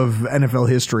era of NFL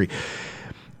history.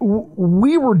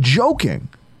 We were joking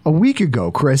a week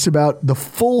ago, Chris, about the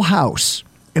full house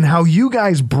and how you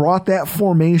guys brought that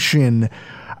formation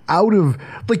out of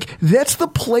that's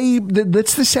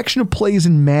the section of plays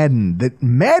in Madden that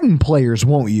Madden players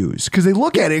won't use because they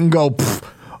look at it and go,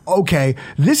 okay,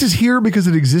 this is here because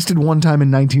it existed one time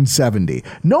in 1970.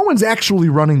 No one's actually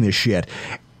running this shit.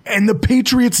 And the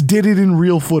Patriots did it in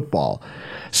real football.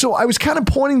 So I was kind of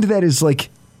pointing to that as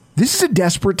this is a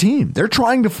desperate team. They're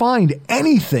trying to find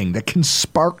anything that can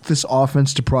spark this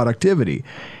offense to productivity.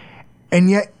 And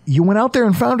yet you went out there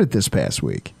and found it this past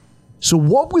week. So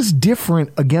what was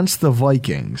different against the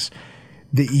Vikings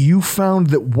that you found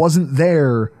that wasn't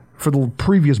there for the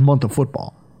previous month of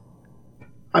football?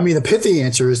 I mean, the pithy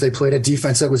answer is they played a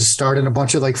defense that was starting a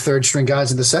bunch of third string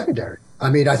guys in the secondary. I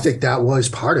mean, I think that was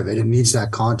part of it. It needs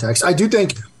that context. I do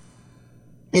think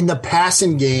in the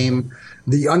passing game,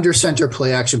 the under center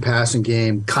play action passing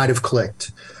game kind of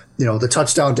clicked. The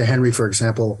touchdown to Henry, for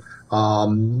example,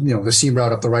 the seam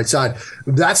route up the right side.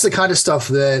 That's the kind of stuff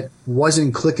that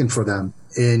wasn't clicking for them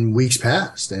in weeks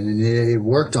past. And it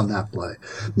worked on that play.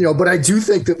 But I do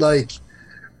think that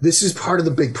this is part of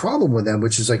the big problem with them,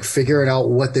 which is figuring out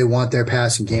what they want their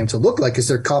passing game to look like, because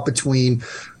they're caught between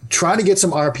trying to get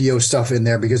some RPO stuff in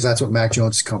there because that's what Mac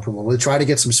Jones is comfortable with, trying to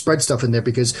get some spread stuff in there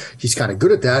because he's kind of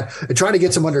good at that, and trying to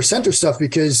get some under center stuff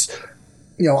because,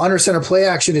 under center play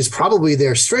action is probably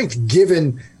their strength,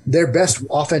 given their best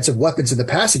offensive weapons in the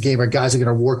passing game are guys that are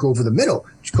going to work over the middle,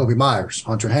 Jacoby Myers,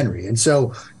 Hunter Henry. And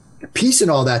so piecing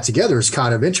all that together is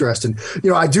kind of interesting.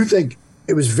 I do think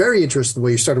it was very interesting the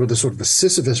way you started with the sort of the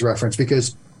Sisyphus reference,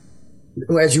 because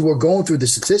as you were going through the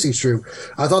statistics, Drew,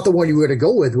 I thought the one you were going to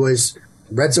go with was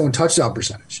red zone touchdown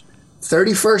percentage,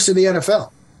 31st in the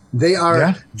NFL. They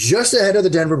are just ahead of the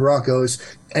Denver Broncos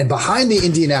and behind the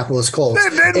Indianapolis Colts.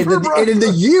 And in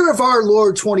the year of our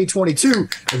Lord 2022,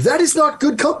 that is not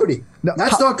good company.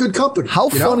 That's not good company. How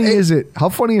funny is it? How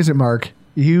funny is it, Mark?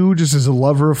 You, just as a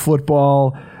lover of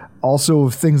football, also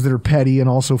of things that are petty and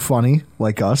also funny,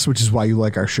 like us, which is why you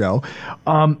like our show.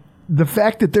 The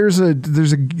fact that there's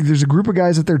a group of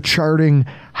guys that they're charting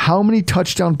how many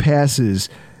touchdown passes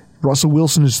Russell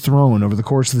Wilson has thrown over the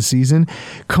course of the season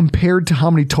compared to how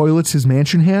many toilets his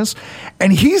mansion has,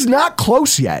 and he's not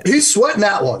close yet. He's sweating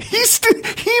that one. He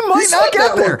might not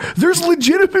get there. There's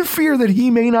legitimate fear that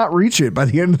he may not reach it by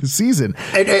the end of the season.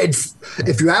 And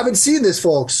if you haven't seen this,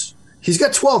 folks, he's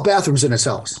got 12 bathrooms in his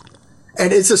house,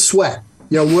 and it's a sweat.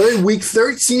 We're in week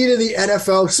 13 of the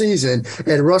NFL season,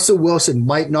 and Russell Wilson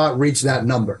might not reach that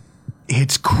number.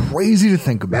 It's crazy to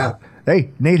think about. Yeah. Hey,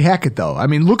 Nate Hackett, though. I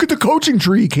mean, look at the coaching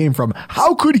tree he came from.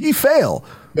 How could he fail?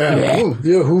 Yeah.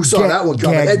 Who saw that one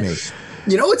coming?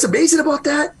 You know what's amazing about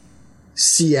that?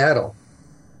 Seattle.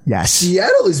 Yes.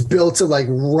 Seattle is built to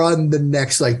run the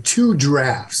next 2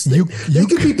 drafts. They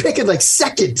could be picking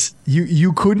second.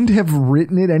 You couldn't have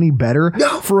written it any better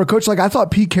for a coach. I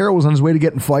thought Pete Carroll was on his way to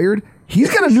getting fired. He's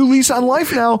got a new lease on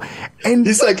life now. And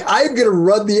he's I'm going to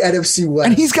run the NFC West.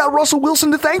 And he's got Russell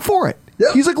Wilson to thank for it.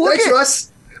 Yep. He's like, look thanks,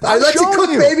 Russ. I let you cook,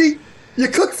 baby. You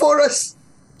cook for us.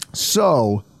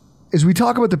 So, as we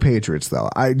talk about the Patriots, though,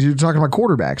 you're talking about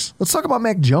quarterbacks. Let's talk about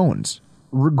Mac Jones.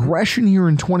 Regression here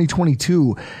in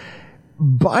 2022.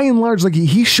 By and large,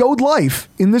 he showed life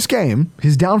in this game.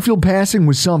 His downfield passing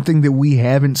was something that we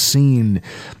haven't seen.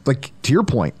 To your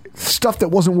point, stuff that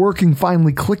wasn't working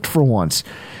finally clicked for once.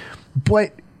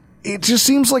 But it just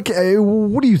seems like,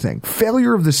 what do you think?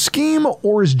 Failure of the scheme,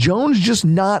 or is Jones just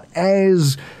not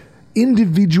as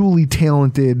individually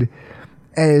talented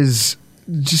as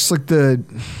just the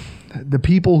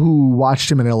people who watched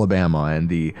him in Alabama and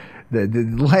the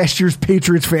last year's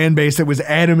Patriots fan base that was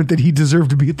adamant that he deserved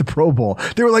to be at the Pro Bowl?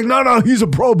 They were like, no, he's a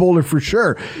Pro Bowler for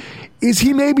sure. Is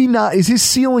he maybe not? Is his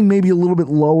ceiling maybe a little bit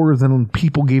lower than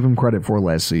people gave him credit for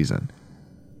last season?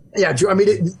 Yeah, I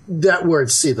mean, that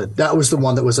word ceiling, that was the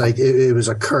one that was it was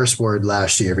a curse word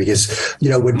last year because,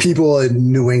 when people in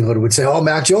New England would say, oh,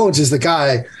 Mac Jones is the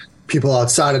guy, people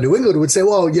outside of New England would say,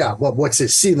 well, yeah, what's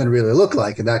his ceiling really look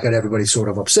like? And that got everybody sort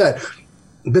of upset.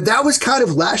 But that was kind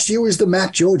of last year was the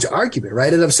Mac Jones argument,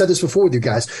 right? And I've said this before with you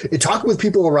guys. In talking with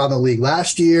people around the league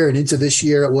last year and into this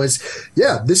year, it was,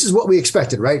 this is what we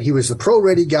expected, right? He was the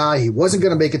pro-ready guy. He wasn't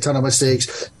going to make a ton of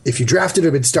mistakes. If you drafted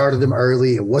him and started him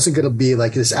early, it wasn't going to be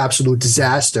this absolute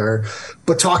disaster.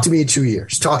 But talk to me in 2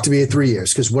 years. Talk to me in 3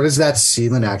 years. Because what does that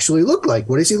ceiling actually look like?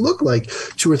 What does he look like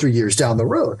 2 or 3 years down the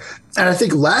road? And I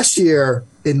think last year,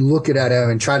 in looking at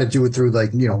him and trying to do it through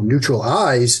neutral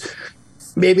eyes,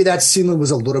 maybe that ceiling was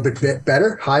a little bit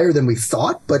better, higher than we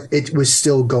thought, but it was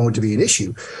still going to be an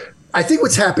issue. I think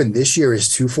what's happened this year is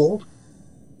twofold.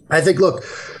 I think, look,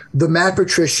 the Matt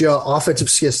Patricia offensive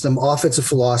system, offensive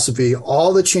philosophy,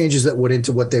 all the changes that went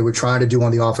into what they were trying to do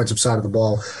on the offensive side of the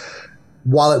ball,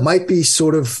 while it might be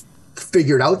sort of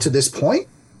figured out to this point,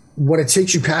 when it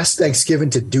takes you past Thanksgiving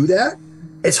to do that,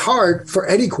 it's hard for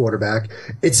any quarterback.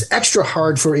 It's extra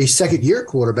hard for a second-year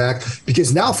quarterback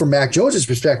because now from Mac Jones'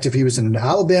 perspective, he was in an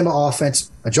Alabama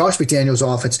offense, a Josh McDaniels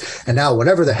offense, and now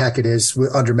whatever the heck it is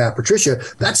under Matt Patricia,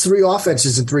 that's 3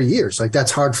 offenses in 3 years.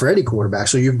 That's hard for any quarterback.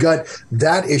 So you've got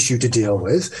that issue to deal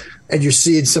with, and you're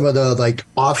seeing some of the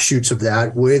offshoots of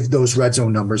that with those red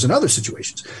zone numbers and other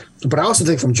situations. But I also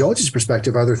think from Jones'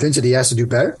 perspective, are there things that he has to do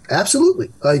better?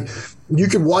 Absolutely. You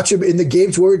can watch him in the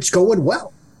games where it's going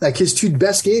well. His 2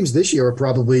 best games this year are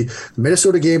probably the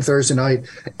Minnesota game Thursday night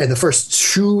and the first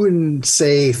 2 and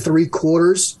 3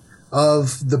 quarters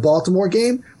of the Baltimore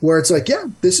game, where it's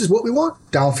this is what we want.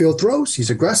 Downfield throws. He's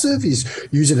aggressive. He's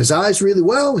using his eyes really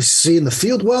well. He's seeing the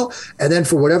field well. And then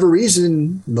for whatever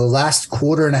reason, the last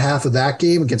quarter and a half of that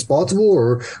game against Baltimore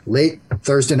or late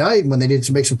Thursday night when they needed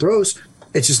to make some throws,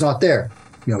 it's just not there.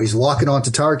 He's locking onto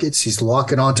targets. He's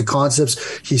locking onto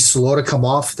concepts. He's slow to come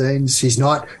off things. He's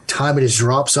not timing his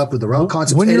drops up with the route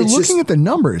concepts. When you're looking at the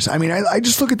numbers, I mean, I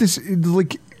just look at this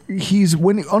he's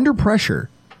when under pressure.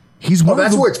 That's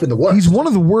where it's been the worst. He's one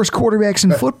of the worst quarterbacks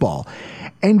in football,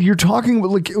 and you're talking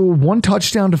about 1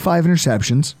 touchdown to 5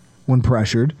 interceptions when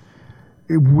pressured,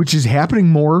 which is happening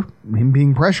more him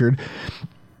being pressured,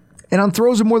 and on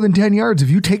throws of more than 10 yards.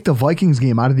 If you take the Vikings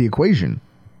game out of the equation,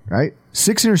 right?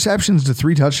 6 interceptions to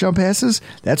 3 touchdown passes.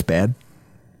 That's bad.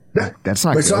 That's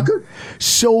not good. It's not good.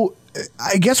 So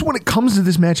I guess when it comes to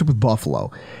this matchup with Buffalo,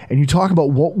 and you talk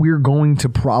about what we're going to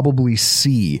probably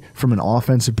see from an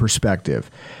offensive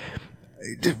perspective,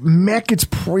 Mac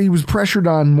he was pressured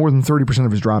on more than 30%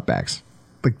 of his dropbacks.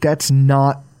 That's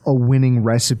not a winning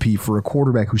recipe for a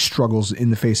quarterback who struggles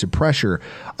in the face of pressure,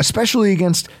 especially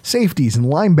against safeties and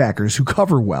linebackers who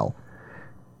cover well.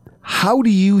 How do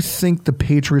you think the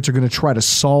Patriots are going to try to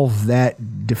solve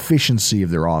that deficiency of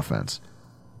their offense?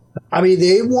 I mean,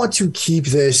 they want to keep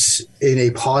this in a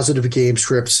positive game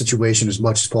script situation as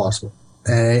much as possible.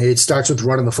 And it starts with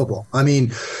running the football. I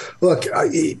mean, look,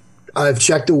 I've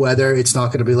checked the weather. It's not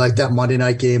going to be like that Monday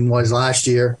night game was last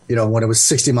year, when it was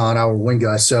 60-mile-an-hour wind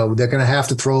gusts. So they're going to have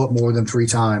to throw it more than 3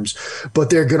 times. But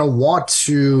they're going to want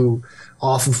to,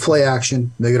 off of play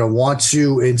action, they're going to want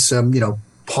to, in some,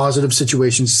 positive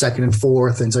situations, 2nd and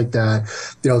 4, things like that.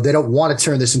 They don't want to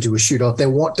turn this into a shootout. They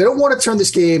don't want to turn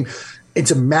this game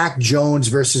into Mac Jones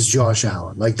versus Josh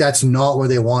Allen. Like, that's not where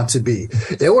they want to be.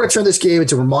 They want to turn this game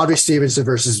into Ramondre Stevenson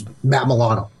versus Matt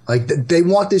Milano. Like, they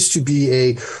want this to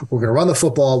be we're going to run the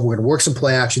football, we're going to work some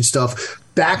play action stuff.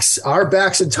 Our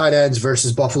backs and tight ends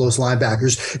versus Buffalo's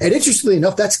linebackers. And interestingly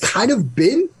enough, that's kind of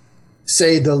been,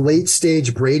 say, the late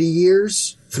stage Brady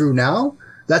years through now.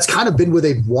 That's kind of been where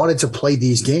they've wanted to play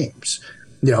these games.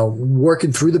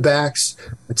 Working through the backs,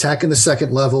 attacking the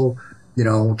second level,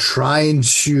 trying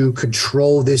to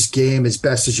control this game as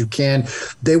best as you can.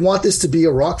 They want this to be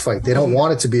a rock fight. They don't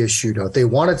want it to be a shootout. They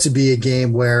want it to be a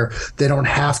game where they don't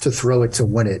have to throw it to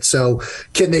win it. So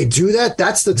can they do that?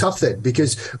 That's the tough thing,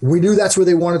 because we knew that's where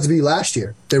they wanted to be last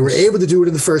year. They were able to do it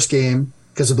in the first game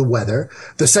because of the weather.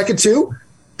 The second 2,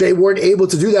 they weren't able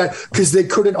to do that because they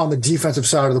couldn't, on the defensive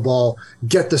side of the ball,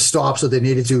 get the stops that they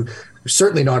needed to.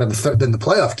 Certainly not in the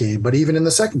playoff game, but even in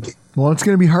the second game. Well, it's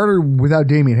going to be harder without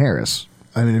Damian Harris.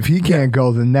 I mean, if he can't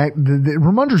go, then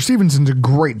Ramondre Stevenson's a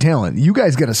great talent. You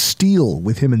guys got to steal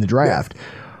with him in the draft.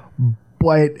 Yeah.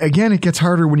 But again, it gets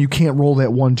harder when you can't roll that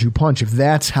 1-2 punch if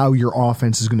that's how your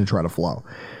offense is going to try to flow.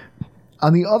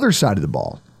 On the other side of the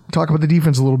ball, talk about the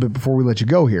defense a little bit before we let you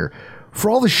go here. For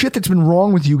all the shit that's been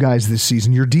wrong with you guys this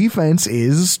season, your defense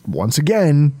is, once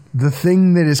again, the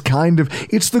thing that is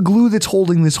it's the glue that's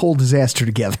holding this whole disaster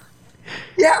together.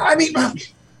 Yeah, I mean,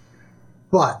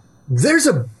 but there's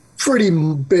a pretty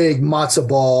big matzo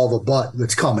ball of a butt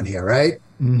that's coming here, right?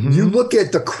 Mm-hmm. You look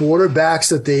at the quarterbacks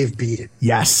that they've beaten.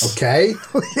 Yes. Okay?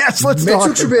 Yes, let's Mitchell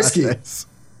talk Trubisky, about this.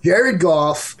 Jared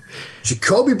Goff,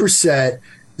 Jacoby Brissett,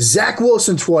 Zach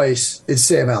Wilson twice, and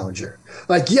Sam Ehlinger.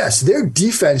 Like, yes, their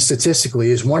defense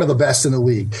statistically is one of the best in the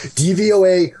league.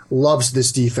 DVOA loves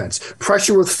this defense.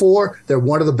 Pressure with 4, they're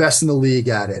one of the best in the league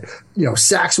at it.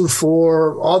 Sacks with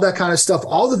 4, all that kind of stuff.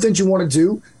 All the things you want to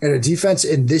do in a defense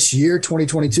in this year,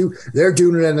 2022, they're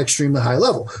doing it at an extremely high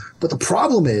level. But the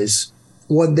problem is,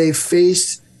 when they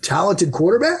faced talented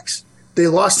quarterbacks, they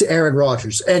lost to Aaron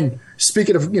Rodgers. And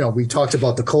speaking of, we talked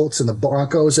about the Colts and the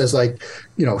Broncos as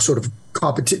sort of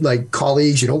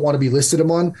colleagues you don't want to be listed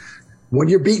among. When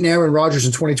you're beating Aaron Rodgers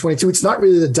in 2022, it's not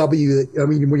really the W. I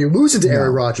mean, when you're losing to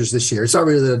Aaron Rodgers this year, it's not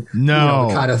really the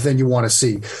kind of thing you want to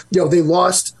see. They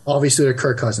lost, obviously, to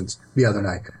Kirk Cousins the other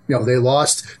night. They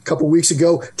lost a couple weeks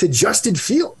ago to Justin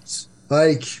Fields.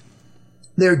 Like,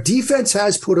 their defense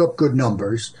has put up good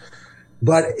numbers,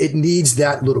 but it needs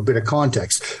that little bit of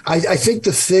context. I think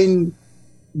the thing,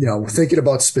 thinking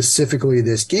about specifically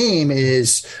this game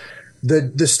is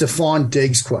the Stephon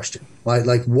Diggs question.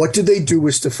 Like, what did they do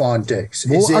with Stephon Diggs?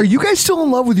 Are you guys still in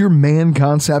love with your man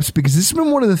concepts? Because this has been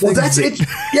one of the things. Well, that's it.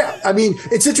 Yeah, I mean,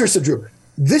 it's interesting, Drew.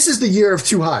 This is the year of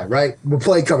too high, right? We're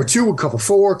playing cover 2, we'll cover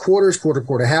 4, quarters, quarter,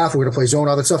 half. We're going to play zone,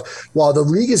 all that stuff. While the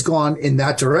league has gone in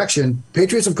that direction,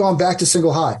 Patriots have gone back to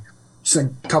single high. So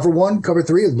cover 1, cover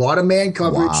 3, a lot of man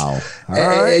coverage. Wow.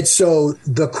 And so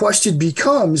the question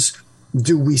becomes,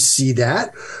 do we see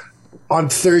that on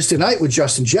Thursday night with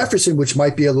Justin Jefferson, which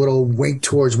might be a little wink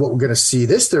towards what we're going to see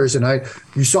this Thursday night?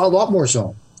 You saw a lot more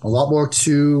zone, a lot more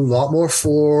 2, a lot more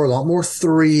 4, a lot more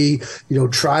 3,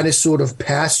 trying to sort of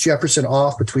pass Jefferson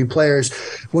off between players.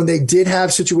 When they did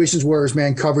have situations where his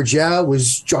man coverage, it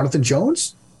was Jonathan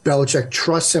Jones. Belichick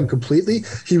trusts him completely.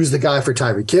 He was the guy for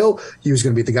Tyreek Hill. He was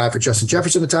going to be the guy for Justin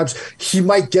Jefferson at times. He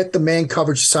might get the man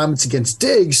coverage assignments against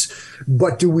Diggs,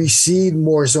 but do we see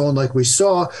more zone like we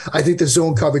saw? I think the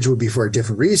zone coverage would be for a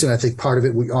different reason. I think part of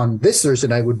it on this Thursday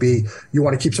night would be you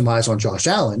want to keep some eyes on Josh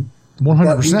Allen. 100%.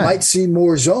 But we might see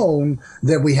more zone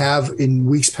than we have in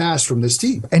weeks past from this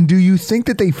team. And do you think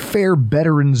that they fare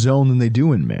better in zone than they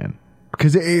do in man?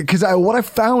 Because what I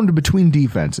found between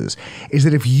defenses is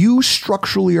that if you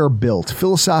structurally are built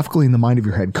philosophically in the mind of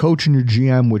your head coach and your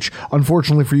GM, which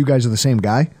unfortunately for you guys are the same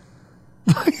guy.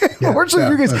 Unfortunately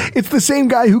for you guys, it's the same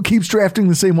guy who keeps drafting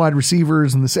the same wide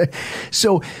receivers and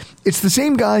so it's the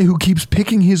same guy who keeps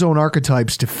picking his own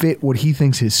archetypes to fit what he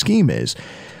thinks his scheme is.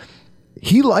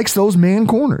 He likes those man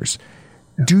corners.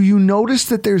 Do you notice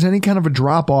that there's any kind of a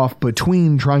drop off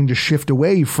between trying to shift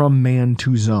away from man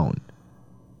to zone?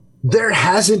 There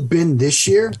hasn't been this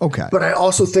year. Okay. But I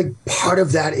also think part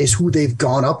of that is who they've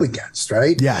gone up against,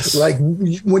 right? Yes. Like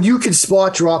when you can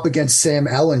spot drop against Sam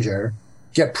Ehlinger,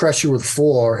 get pressure with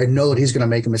 4 and know that he's going to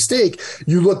make a mistake,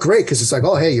 you look great because it's like,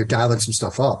 oh, hey, you're dialing some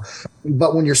stuff up.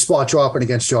 But when you're spot dropping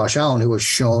against Josh Allen, who has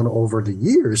shown over the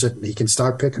years that he can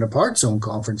start picking apart zone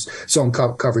coverage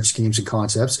schemes and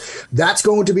concepts, that's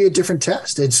going to be a different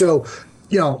test. And so,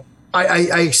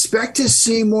 I expect to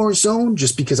see more zone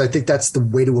just because I think that's the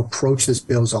way to approach this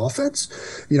Bills offense.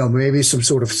 Maybe some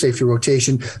sort of safety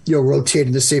rotation,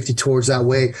 rotating the safety towards that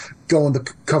way, going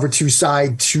the cover 2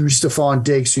 side to Stephon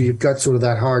Diggs. So you've got sort of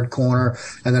that hard corner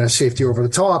and then a safety over the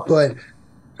top. But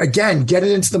again, get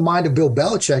it into the mind of Bill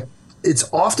Belichick. It's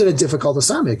often a difficult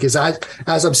assignment because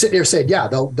as I'm sitting here saying, yeah,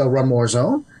 they'll run more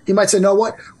zone. He might say, no,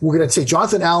 what? We're going to take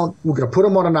Jonathan Allen. We're going to put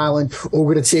him on an island, or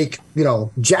we're going to take,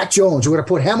 Jack Jones. We're going to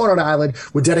put him on an island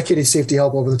with dedicated safety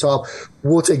help over the top.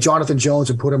 We'll take Jonathan Jones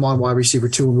and put him on wide receiver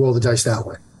 2 and roll the dice that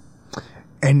way.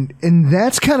 And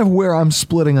that's kind of where I'm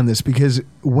splitting on this, because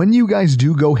when you guys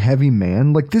do go heavy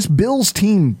man, like this Bills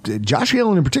team, Josh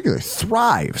Allen in particular,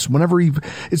 thrives whenever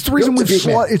it's the reason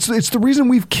it's the reason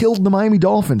we've killed the Miami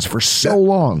Dolphins for so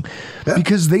long,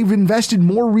 because they've invested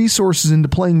more resources into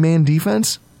playing man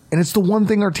defense, and it's the one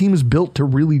thing our team is built to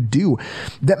really do.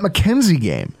 That McKenzie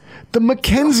game. The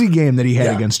McKenzie game that he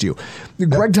had against you.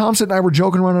 Greg Thompson and I were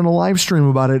joking around on a live stream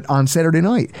about it on Saturday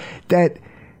night, that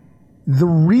the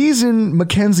reason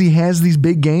McKenzie has these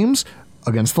big games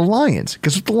against the Lions,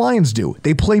 guess what the Lions do?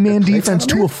 They play man defense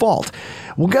to a fault.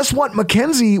 Well, guess what?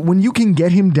 McKenzie, when you can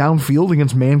get him downfield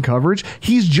against man coverage,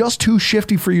 he's just too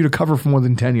shifty for you to cover for more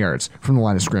than 10 yards from the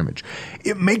line of scrimmage.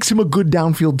 It makes him a good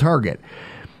downfield target.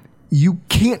 You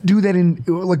can't do that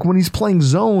when he's playing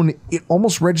zone, it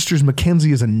almost registers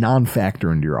McKenzie as a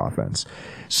non-factor into your offense.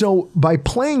 So by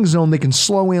playing zone, they can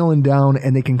slow Allen down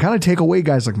and they can kind of take away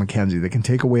guys like McKenzie. They can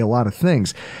take away a lot of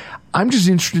things. I'm just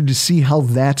interested to see how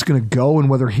that's going to go and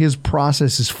whether his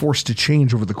process is forced to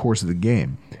change over the course of the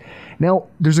game. Now,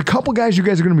 there's a couple guys you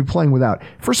guys are going to be playing without.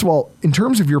 First of all, in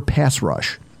terms of your pass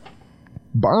rush,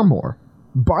 Barmore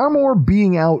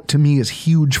being out to me is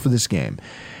huge for this game.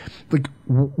 Like,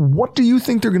 what do you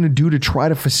think they're going to do to try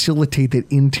to facilitate that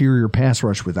interior pass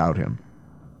rush without him?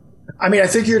 I mean, I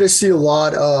think you're going to see a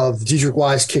lot of Dedrick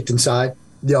Wise kicked inside.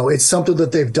 It's something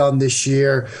that they've done this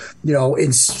year.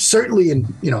 Certainly in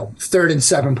 3rd and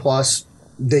 7+,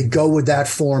 they go with that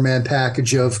 4-man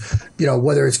package of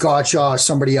whether it's Godshaw or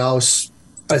somebody else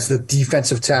as the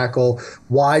defensive tackle,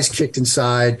 Wise kicked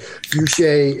inside,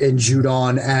 Boucher and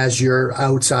Judon as your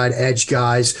outside edge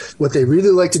guys. What they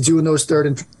really like to do in those 3rd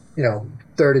and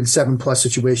 7+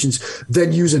 situations,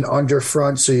 then use an under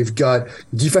front. So you've got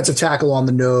defensive tackle on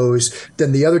the nose,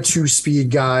 then the other 2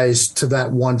 speed guys to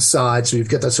that one side. So you've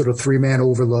got that sort of 3-man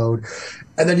overload.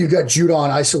 And then you've got Judon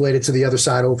isolated to the other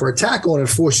side over a tackle, and it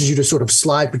forces you to sort of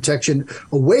slide protection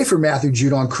away from Matthew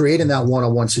Judon, creating that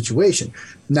one-on-one situation.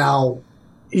 Now,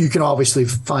 you can obviously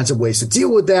find some ways to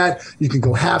deal with that. You can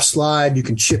go half slide, you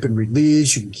can chip and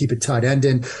release, you can keep it tight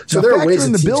ended. So now, there are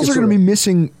ways. The Bills are going to be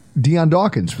missing Deion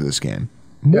Dawkins for this game.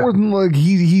 More than like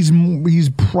he's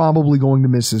probably going to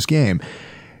miss this game.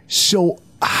 So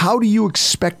how do you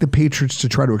expect the Patriots to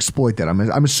try to exploit that?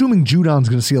 I'm assuming Judon's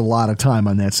going to see a lot of time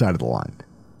on that side of the line.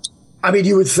 I mean,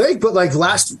 you would think, but like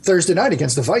last Thursday night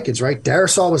against the Vikings, right?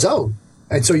 Darisaw was out.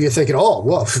 And so you're thinking, oh,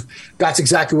 well, that's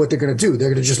exactly what they're going to do. They're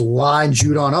going to just line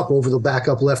Judon up over the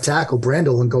backup left tackle,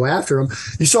 Brandel, and go after him.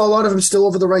 You saw a lot of him still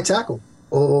over the right tackle,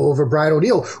 over Brian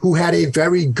O'Neill, who had a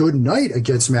very good night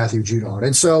against Matthew Judon.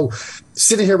 And so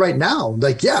sitting here right now,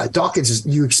 like, yeah, Dawkins,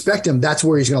 you expect him, that's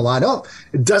where he's going to line up.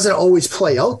 It doesn't always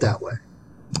play out that way.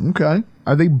 Okay.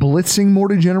 Are they blitzing more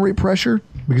to generate pressure?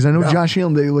 Because I know Josh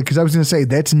Allen, because I was going to say,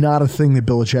 that's not a thing that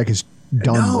Belichick has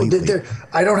done lately.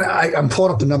 I'm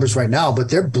pulling up the numbers right now, but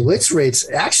their blitz rates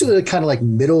actually kind of like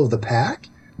middle of the pack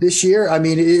this year. I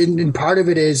mean, and part of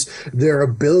it is their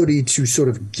ability to sort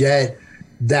of get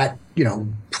that,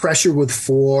 pressure with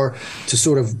 4 to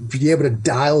sort of be able to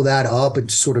dial that up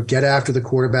and sort of get after the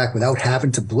quarterback without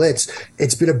having to blitz.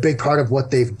 It's been a big part of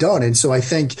what they've done. And so I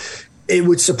think it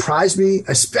would surprise me,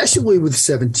 especially with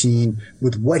 17,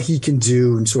 with what he can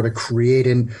do and sort of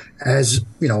creating as,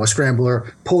 a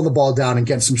scrambler, pulling the ball down and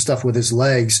getting some stuff with his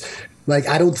legs. Like,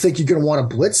 I don't think you're going to want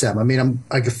to blitz him. I mean,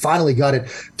 I finally got it.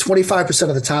 25%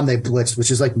 of the time they blitzed, which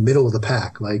is like middle of the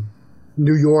pack. Like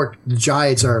New York, the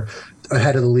Giants are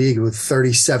ahead of the league with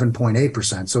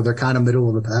 37.8%. So they're kind of middle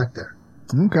of the pack there.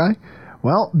 Okay.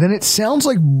 Well, then it sounds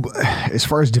like, as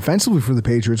far as defensively for the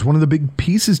Patriots, one of the big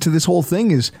pieces to this whole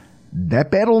thing is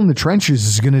that battle in the trenches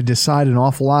is going to decide an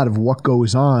awful lot of what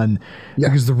goes on,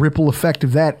 because the ripple effect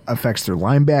of that affects their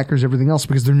linebackers, everything else,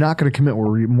 because they're not going to commit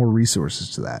more resources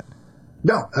to that.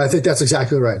 No, I think that's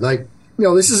exactly right. Like,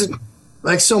 this isn't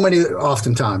like so many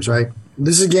oftentimes, right?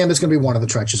 This is a game that's going to be one of the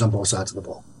trenches on both sides of the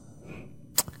ball.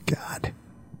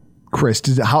 Chris,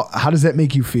 how does that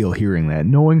make you feel hearing that?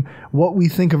 Knowing what we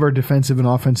think of our defensive and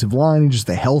offensive line and just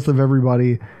the health of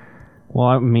everybody? Well,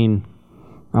 I mean,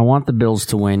 I want the Bills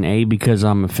to win, A, because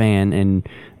I'm a fan, and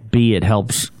B, it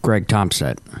helps Greg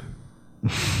Thompson.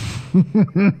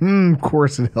 Of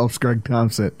course it helps Greg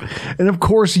Thompson. And of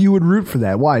course you would root for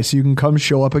that. Why? So you can come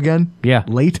show up again? Yeah.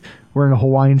 Late, wearing a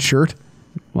Hawaiian shirt?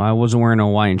 Well, I wasn't wearing a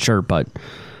Hawaiian shirt, but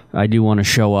I do want to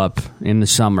show up in the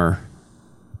summer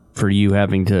for you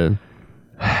having to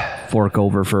fork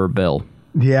over for a bill.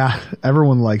 Yeah,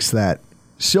 everyone likes that.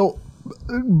 So,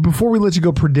 before we let you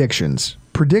go, predictions.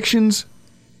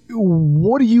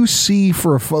 What do you see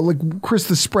for Chris,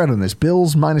 the spread on this?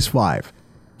 Bills -5.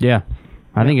 Yeah,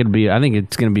 I think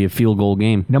it's going to be a field goal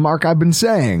game. Now, Mark, I've been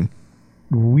saying,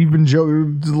 we've been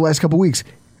joking the last couple of weeks.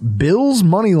 Bills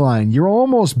money line. You're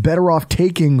almost better off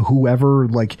taking whoever.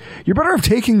 You're better off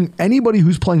taking anybody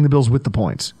who's playing the Bills with the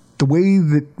points. The way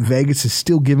that Vegas is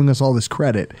still giving us all this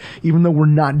credit, even though we're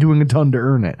not doing a ton to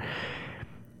earn it.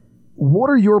 What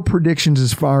are your predictions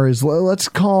as far as, let's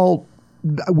call,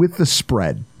 with the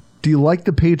spread? Do you like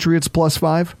the Patriots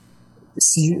 +5?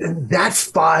 See, that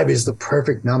 5 is the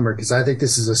perfect number because I think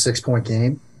this is a 6-point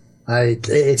game.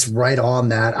 It's right on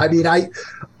that. I mean, I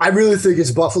really think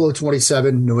it's Buffalo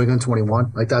 27, New England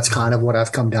 21. That's kind of what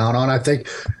I've come down on. I think,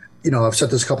 I've said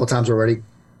this a couple of times already.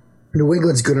 New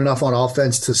England's good enough on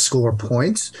offense to score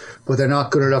points, but they're not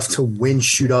good enough to win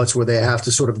shootouts where they have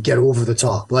to sort of get over the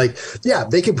top.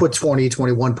 They can put 20,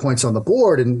 21 points on the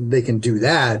board and they can do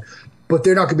that, but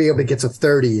they're not going to be able to get to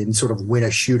 30 and sort of win a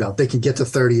shootout. They can get to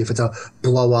 30 if it's a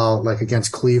blowout like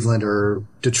against Cleveland or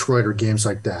Detroit or games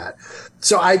like that.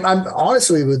 So I'm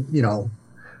honestly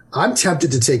I'm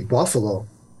tempted to take Buffalo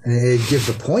and give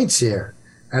the points here.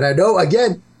 And I know,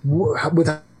 again, with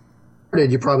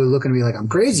you're probably looking at me like I'm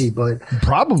crazy, but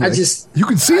probably you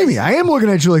can see me. I am looking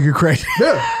at you like you're crazy.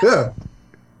 Yeah.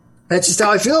 That's just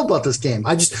how I feel about this game.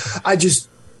 I just,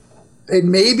 and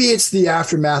maybe it's the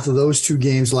aftermath of those two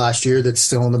games last year that's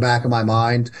still in the back of my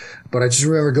mind. But I just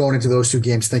remember going into those two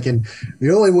games thinking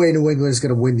the only way New England is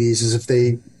going to win these is if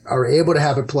they are able to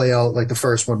have it play out like the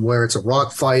first one, where it's a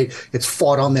rock fight, it's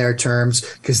fought on their terms,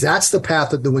 because that's the path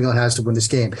that New England has to win this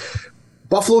game.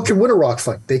 Buffalo can win a rock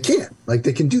fight. They can.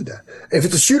 They can do that. If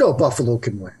it's a shootout, Buffalo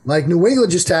can win. New England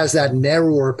just has that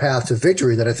narrower path to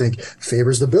victory that I think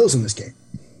favors the Bills in this game.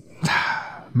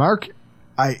 Mark,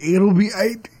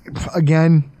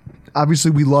 again,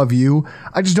 obviously we love you.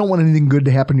 I just don't want anything good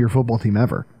to happen to your football team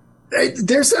ever. That's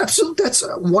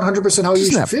 100% how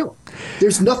you should feel.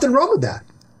 There's nothing wrong with that.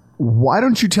 Why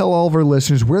don't you tell all of our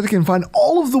listeners where they can find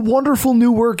all of the wonderful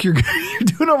new work you're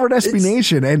doing over at SB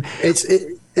Nation? And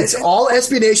It's all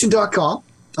SBNation.com.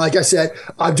 Like I said,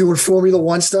 I'm doing Formula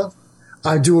One stuff.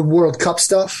 I'm doing World Cup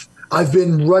stuff. I've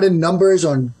been running numbers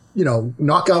on,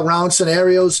 knockout round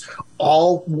scenarios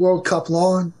all World Cup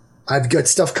long. I've got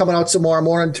stuff coming out tomorrow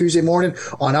morning, Tuesday morning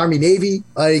on Army Navy.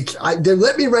 They're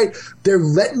letting me write. They're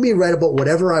letting me write about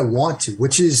whatever I want to,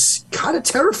 which is kind of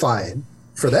terrifying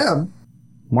for them.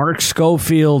 Mark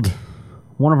Schofield,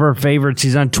 one of our favorites.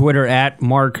 He's on Twitter at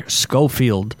Mark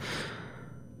Schofield.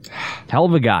 Hell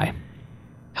of a guy.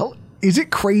 Is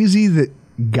it crazy that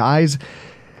guys...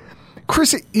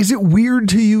 Chris, is it weird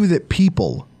to you that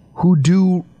people who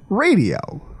do radio,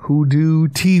 who do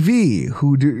TV,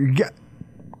 who do...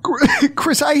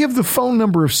 Chris, I have the phone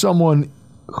number of someone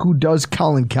who does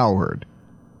Colin Cowherd.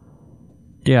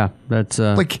 Yeah, that's...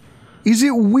 is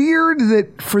it weird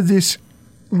that for this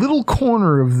little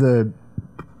corner of the...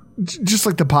 just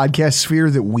like the podcast sphere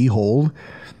that we hold...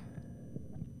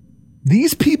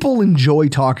 these people enjoy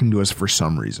talking to us for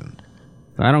some reason.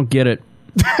 I don't get it.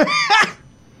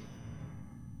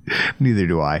 Neither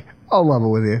do I. I'll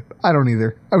level with you. I don't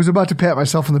either. I was about to pat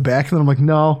myself on the back, and then I'm like,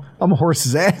 no, I'm a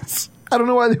horse's ass. I don't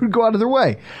know why they would go out of their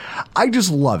way. I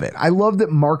just love it. I love that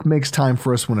Mark makes time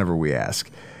for us whenever we ask.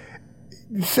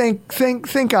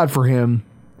 Thank God for him.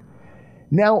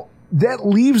 Now, that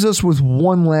leaves us with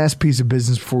one last piece of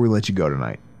business before we let you go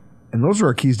tonight. And those are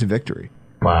our keys to victory.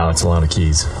 Wow, that's a lot of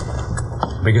keys.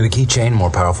 Bigger the keychain,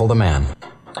 more powerful the man.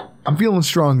 I'm feeling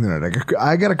strong tonight.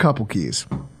 I got a couple keys.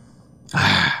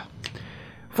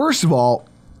 First of all,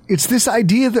 it's this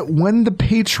idea that when the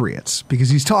Patriots, because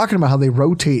he's talking about how they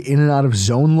rotate in and out of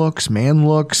zone looks, man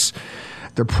looks,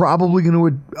 they're probably going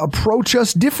to approach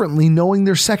us differently, knowing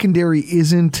their secondary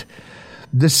isn't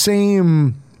the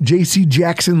same J.C.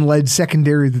 Jackson-led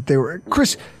secondary that they were.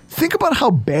 Chris, think about how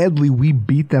badly we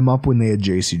beat them up when they had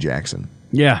J.C. Jackson.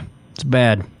 Yeah, it's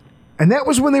bad. And that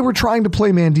was when they were trying to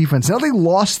play man defense. Now they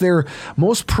lost their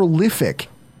most prolific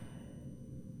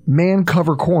man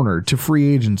cover corner to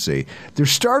free agency. They're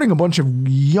starting a bunch of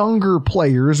younger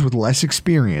players with less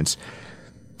experience.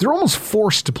 They're almost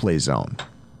forced to play zone,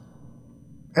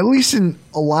 at least in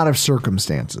a lot of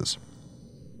circumstances.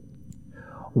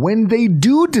 When they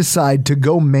do decide to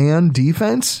go man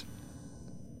defense,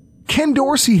 Ken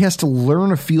Dorsey has to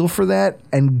learn a feel for that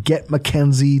and get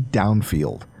McKenzie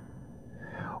downfield.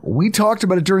 We talked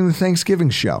about it during the Thanksgiving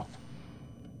show.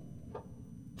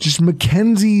 Just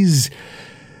McKenzie's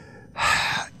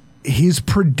his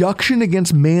production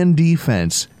against man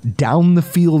defense down the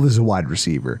field as a wide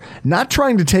receiver, not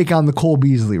trying to take on the Cole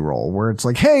Beasley role where it's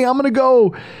like, hey, I'm going to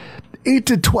go 8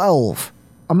 to 12.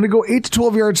 I'm going to go 8 to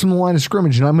 12 yards from the line of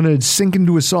scrimmage, and I'm going to sink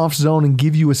into a soft zone and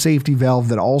give you a safety valve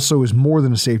that also is more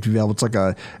than a safety valve.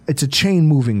 It's a chain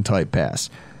moving type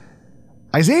pass.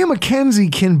 Isaiah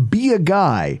McKenzie can be a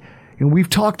guy, and we've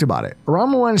talked about it.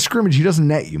 Around the line of scrimmage, he doesn't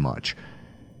net you much.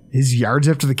 His yards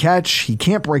after the catch, he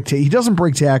can't break. He doesn't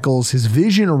break tackles. His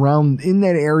vision around in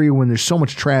that area when there's so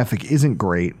much traffic isn't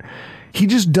great. He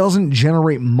just doesn't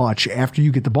generate much after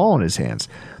you get the ball in his hands.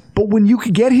 But when you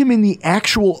could get him in the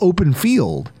actual open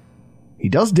field, he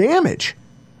does damage.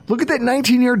 Look at that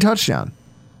 19-yard touchdown.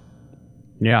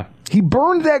 Yeah. He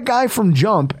burned that guy from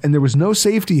jump, and there was no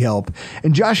safety help,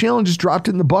 and Josh Allen just dropped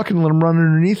it in the bucket and let him run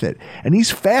underneath it. And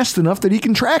he's fast enough that he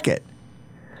can track it.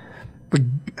 But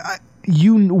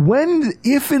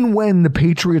if and when the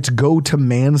Patriots go to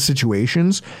man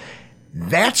situations,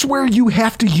 that's where you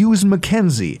have to use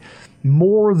McKenzie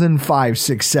more than 5,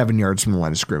 6, 7 yards from the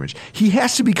line of scrimmage. He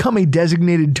has to become a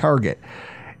designated target,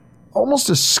 almost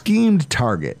a schemed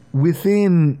target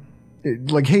within,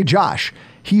 like, hey, Josh,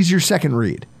 he's your second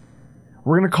read.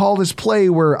 We're going to call this play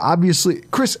where obviously,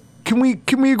 Chris, can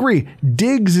we agree?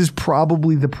 Diggs is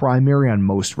probably the primary on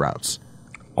most routes.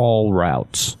 All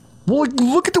routes. Well,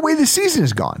 look at the way this season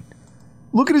has gone.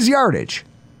 Look at his yardage.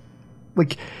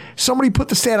 Like, somebody put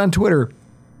the stat on Twitter.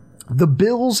 The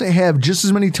Bills have just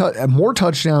as many more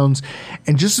touchdowns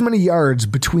and just as many yards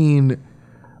between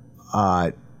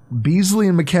Beasley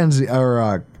and McKenzie,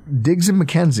 or Diggs and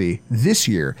McKenzie this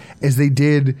year as they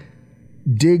did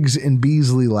Diggs and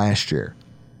Beasley last year.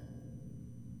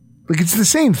 Like, it's the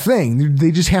same thing.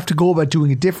 They just have to go about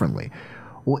doing it differently.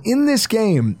 Well, in this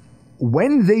game,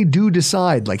 when they do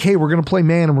decide, like, hey, we're going to play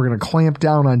man and we're going to clamp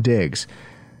down on Diggs,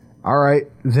 all right,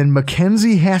 then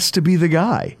McKenzie has to be the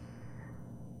guy.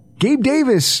 Gabe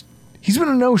Davis, he's been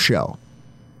a no-show.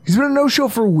 He's been a no-show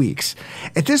for weeks.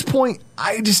 At this point,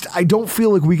 I don't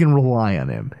feel like we can rely on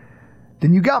him.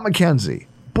 Then you got McKenzie.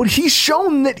 But he's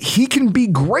shown that he can be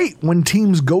great when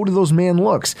teams go to those man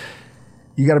looks.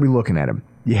 You got to be looking at him.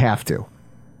 You have to.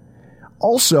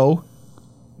 Also,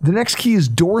 the next key is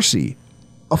Dorsey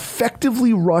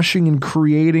effectively rushing and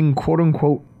creating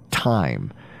quote-unquote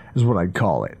time is what I'd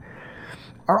call it.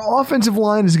 Our offensive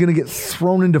line is going to get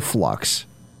thrown into flux.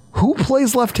 Who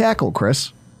plays left tackle,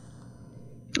 Chris?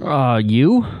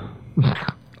 You?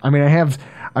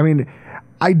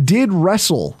 I did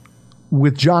wrestle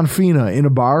with John Fina in a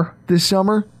bar this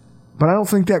summer, but I don't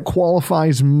think that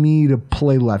qualifies me to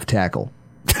play left tackle.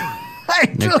 I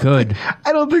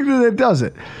don't think that does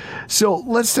it. So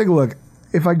let's take a look.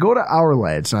 If I go to our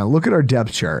lads and I look at our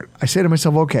depth chart, I say to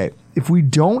myself, okay, if we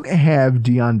don't have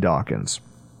Deion Dawkins,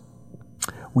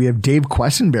 we have Dave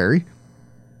Quessenberry.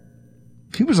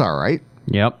 He was all right.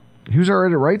 Yep. He was all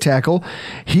right at right tackle.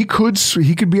 He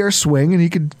could be our swing, and he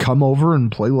could come over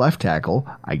and play left tackle,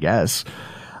 I guess.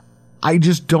 I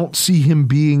just don't see him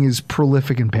being as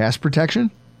prolific in pass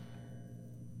protection.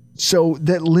 So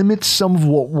that limits some of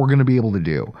what we're going to be able to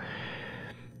do.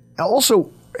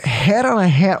 Also,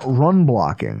 hat-on-a-hat run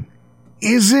blocking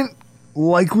isn't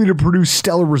likely to produce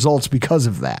stellar results because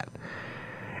of that.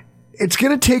 It's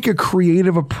going to take a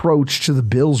creative approach to the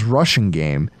Bills' rushing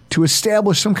game to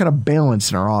establish some kind of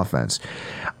balance in our offense.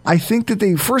 I think that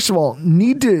they, first of all,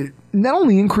 need to not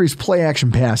only increase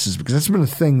play-action passes, because that's been a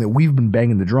thing that we've been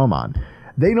banging the drum on.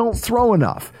 They don't throw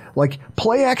enough. Like,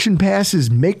 play-action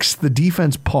passes makes the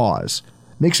defense pause,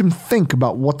 makes them think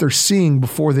about what they're seeing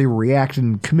before they react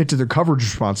and commit to their coverage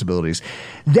responsibilities.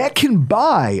 That can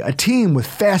buy a team with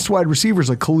fast wide receivers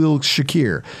like Khalil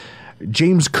Shakir,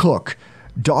 James Cook,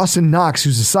 Dawson Knox,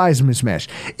 who's a size mismatch.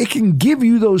 It can give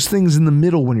you those things in the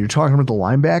middle when you're talking about the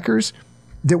linebackers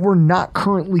that we're not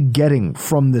currently getting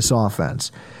from this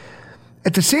offense.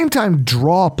 At the same time,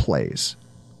 draw plays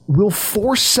will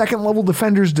force second-level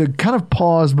defenders to kind of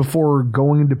pause before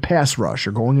going into pass rush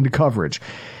or going into coverage.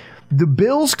 The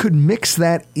Bills could mix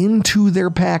that into their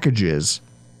packages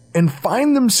and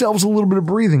find themselves a little bit of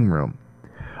breathing room.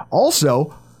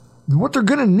 Also, what they're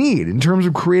going to need in terms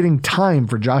of creating time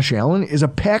for Josh Allen is a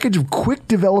package of quick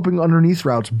developing underneath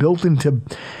routes built into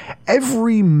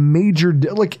every major,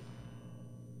 like,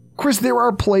 Chris, there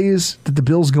are plays that the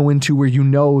Bills go into where you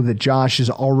know that Josh is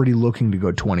already looking to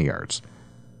go 20 yards.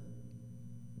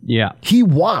 Yeah. He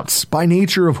wants, by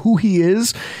nature of who he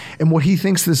is and what he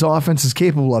thinks this offense is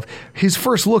capable of, his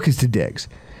first look is to Diggs.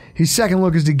 His second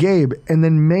look is to Gabe, and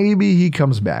then maybe he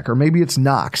comes back, or maybe it's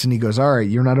Knox, and he goes, all right,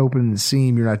 you're not opening the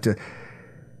seam, you're not...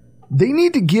 They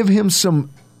need to give him some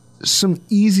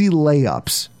easy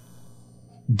layups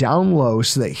down low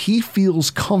so that he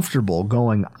feels comfortable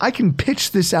going, I can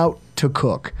pitch this out to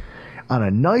Cook on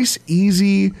a nice,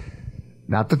 easy,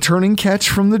 not the turning catch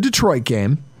from the Detroit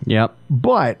game, yep,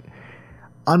 but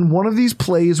on one of these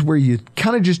plays where you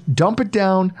kind of just dump it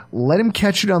down, let him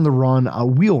catch it on the run, a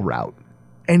wheel route,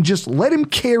 and just let him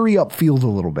carry upfield a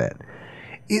little bit.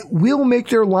 It will make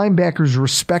their linebackers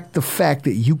respect the fact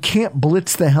that you can't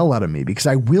blitz the hell out of me because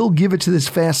I will give it to this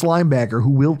fast linebacker who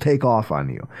will take off on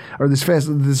you, or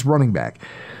this running back.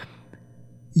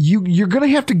 You're going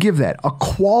to have to give that. A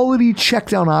quality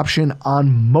checkdown option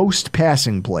on most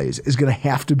passing plays is going to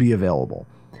have to be available.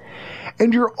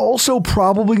 And you're also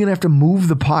probably going to have to move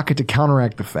the pocket to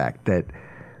counteract the fact that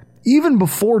even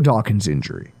before Dawkins'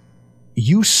 injury,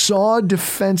 you saw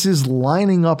defenses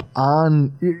lining up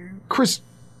on... Chris,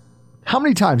 how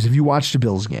many times have you watched a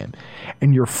Bills game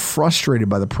and you're frustrated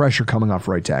by the pressure coming off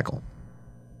right tackle?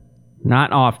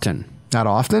 Not often. Not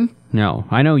often? No.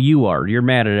 I know you are. You're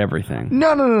mad at everything.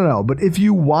 No. But if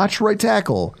you watch right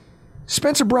tackle,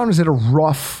 Spencer Brown has had a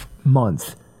rough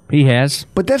month. He has.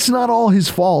 But that's not all his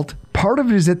fault. Part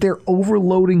of it is that they're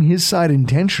overloading his side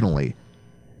intentionally.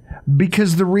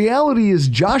 Because the reality is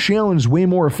Josh Allen is way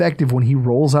more effective when he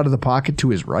rolls out of the pocket to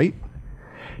his right.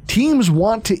 Teams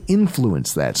want to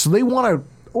influence that. So they want to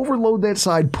overload that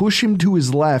side, push him to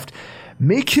his left,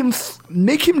 make him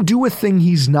do a thing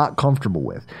he's not comfortable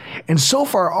with. And so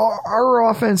far, our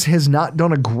offense has not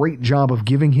done a great job of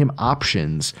giving him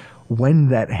options when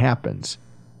that happens.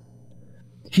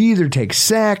 He either takes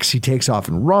sacks, he takes off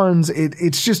and runs.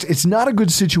 It's not a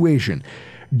good situation.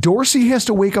 Dorsey has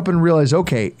to wake up and realize,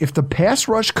 okay, if the pass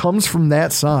rush comes from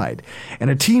that side and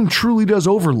a team truly does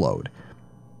overload,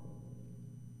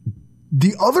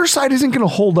 the other side isn't going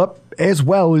to hold up as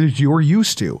well as you're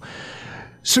used to.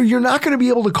 So you're not going to be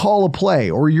able to call a play,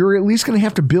 or you're at least going to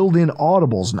have to build in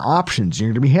audibles and options. You're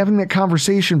going to be having that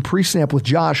conversation pre-snap with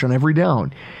Josh on every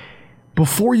down.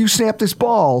 Before you snap this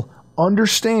ball,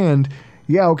 understand,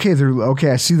 yeah,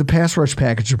 okay, I see the pass rush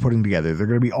package you're putting together. They're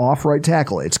going to be off right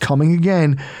tackle. It's coming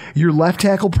again. Your left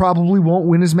tackle probably won't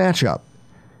win his matchup.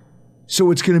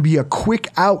 So it's going to be a quick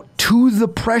out to the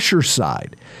pressure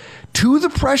side. To the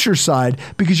pressure side,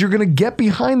 because you're going to get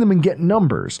behind them and get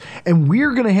numbers. And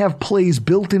we're going to have plays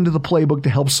built into the playbook to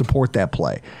help support that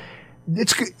play.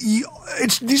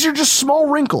 These are just small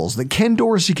wrinkles that Ken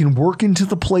Dorsey can work into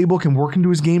the playbook and work into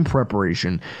his game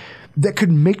preparation that could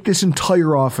make this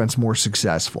entire offense more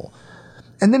successful.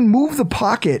 And then move the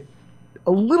pocket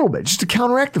a little bit just to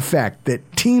counteract the fact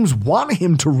that teams want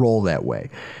him to roll that way.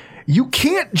 You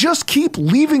can't just keep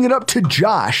leaving it up to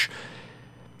Josh.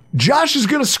 Josh is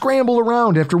going to scramble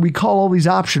around after we call all these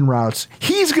option routes.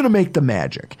 He's going to make the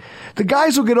magic. The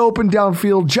guys will get open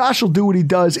downfield. Josh will do what he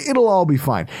does. It'll all be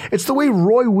fine. It's the way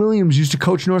Roy Williams used to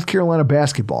coach North Carolina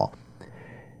basketball.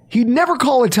 He'd never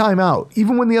call a timeout,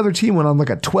 even when the other team went on like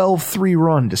a 12-3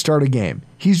 run to start a game.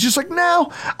 He's just like, no,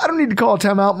 I don't need to call a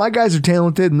timeout. My guys are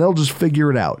talented, and they'll just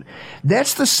figure it out.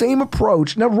 That's the same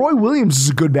approach. Now, Roy Williams is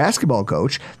a good basketball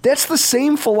coach. That's the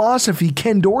same philosophy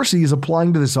Ken Dorsey is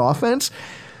applying to this offense.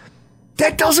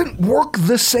 That doesn't work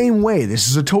the same way. This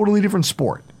is a totally different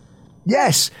sport.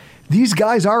 Yes, these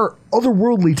guys are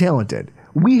otherworldly talented.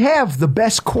 We have the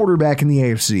best quarterback in the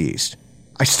AFC East.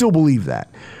 I still believe that.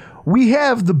 We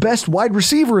have the best wide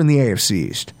receiver in the AFC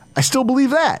East. I still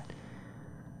believe that.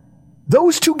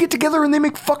 Those two get together and they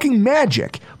make fucking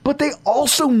magic, but they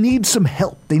also need some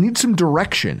help. They need some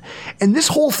direction. And this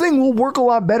whole thing will work a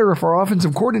lot better if our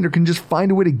offensive coordinator can just find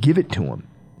a way to give it to him.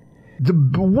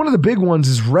 One of the big ones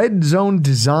is red zone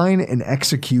design and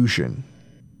execution.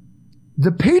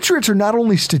 The Patriots are not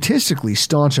only statistically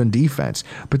staunch on defense,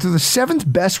 but they're the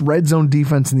 7th best red zone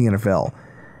defense in the NFL.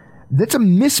 That's a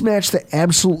mismatch that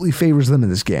absolutely favors them in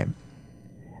this game.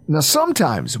 Now,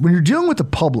 sometimes when you're dealing with the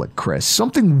public, Chris,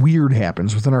 something weird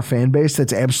happens within our fan base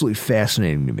that's absolutely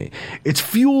fascinating to me. It's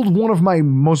fueled one of my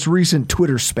most recent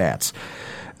Twitter spats.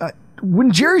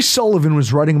 When Jerry Sullivan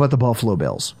was writing about the Buffalo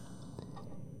Bills,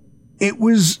 it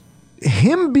was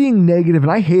him being negative,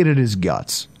 and I hated his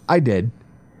guts. I did.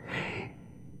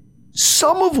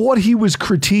 some of what he was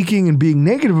critiquing and being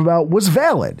negative about was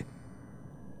valid.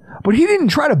 But he didn't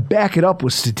try to back it up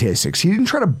with statistics. He didn't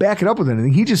try to back it up with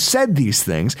anything. He just said these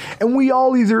things, and we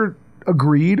all either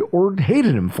agreed or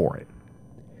hated him for it.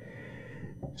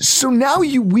 So now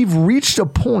we've reached a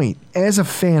point as a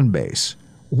fan base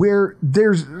where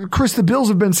Chris, the Bills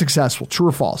have been successful. True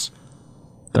or false?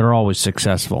 They're always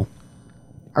successful.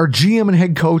 Our GM and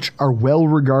head coach are well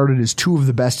regarded as two of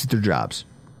the best at their jobs.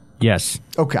 Yes.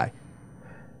 Okay.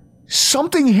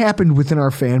 Something happened within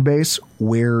our fan base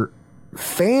where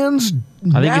fans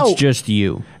I think it's just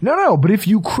you. No, but if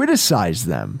you criticize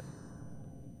them,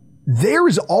 there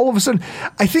is all of a sudden,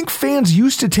 I think fans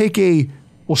used to take a,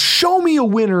 well, show me a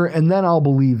winner and then I'll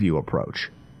believe you approach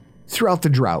throughout the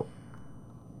drought.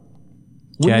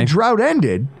 When the drought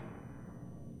ended,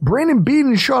 Brandon Beane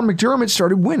and Sean McDermott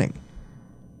started winning.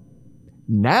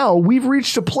 Now we've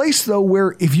reached a place, though,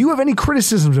 where if you have any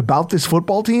criticisms about this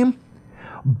football team,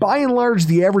 by and large,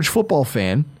 the average football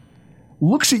fan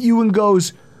looks at you and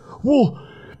goes, well,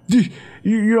 even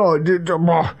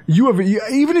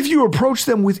if you approach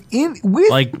them with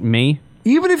like me,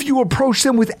 even if you approach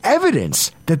them with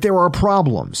evidence that there are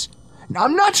problems. Now,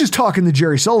 I'm not just talking the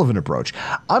Jerry Sullivan approach.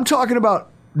 I'm talking about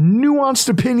nuanced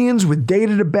opinions with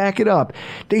data to back it up.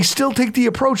 They still take the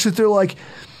approach that they're like,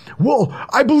 well,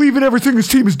 I believe in everything this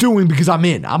team is doing because I'm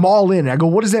in. I'm all in. And I go,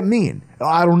 what does that mean?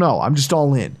 I don't know. I'm just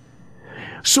all in.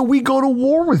 So we go to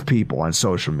war with people on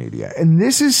social media. And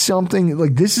this is something,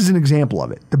 like, this is an example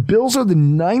of it. The Bills are the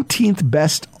 19th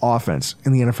best offense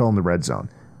in the NFL in the red zone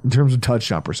in terms of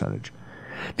touchdown percentage.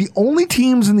 The only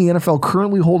teams in the NFL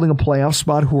currently holding a playoff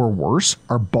spot who are worse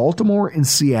are Baltimore and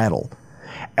Seattle.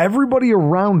 Everybody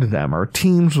around them are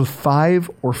teams with 5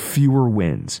 or fewer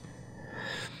wins.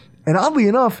 And oddly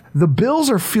enough, the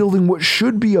Bills are fielding what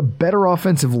should be a better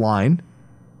offensive line,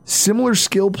 similar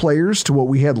skill players to what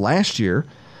we had last year,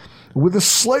 with a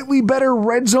slightly better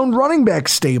red zone running back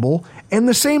stable and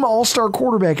the same all-star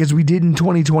quarterback as we did in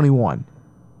 2021.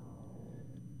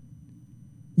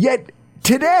 Yet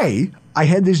today, I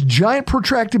had this giant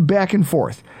protracted back and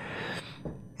forth.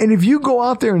 And if you go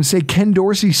out there and say Ken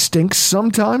Dorsey stinks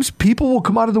sometimes, people will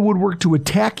come out of the woodwork to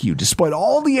attack you despite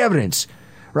all the evidence,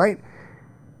 right?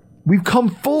 We've come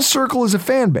full circle as a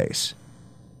fan base.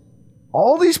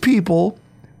 All these people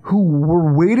who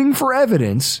were waiting for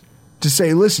evidence to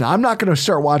say, listen, I'm not going to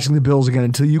start watching the Bills again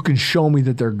until you can show me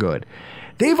that they're good.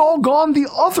 They've all gone the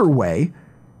other way.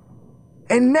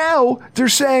 And now they're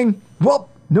saying, well,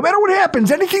 no matter what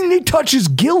happens, anything they touch is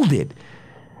gilded.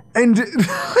 And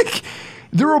like,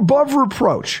 they're above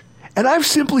reproach. And I've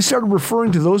simply started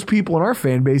referring to those people in our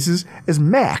fan bases as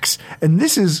Max. And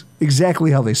this is exactly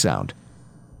how they sound.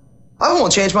 I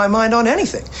won't change my mind on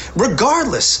anything,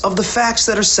 regardless of the facts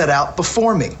that are set out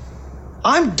before me.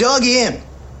 I'm dug in,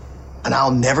 and I'll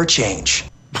never change.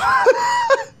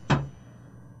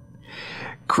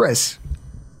 Chris.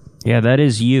 Yeah, that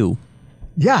is you.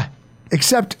 Yeah,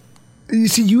 except, you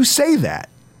see, you say that.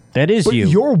 That is but you.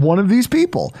 You're one of these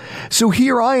people. So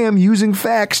here I am using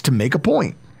facts to make a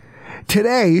point.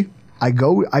 Today, I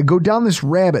go down this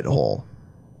rabbit hole.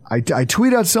 I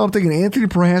tweet out something, and Anthony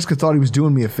Prohaska thought he was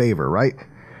doing me a favor, right?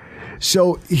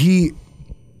 So I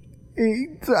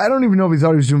don't even know if he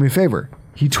thought he was doing me a favor.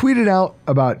 He tweeted out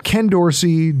about Ken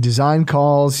Dorsey, design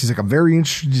calls. He's like, I'm very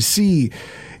interested to see,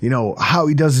 how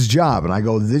he does his job. And I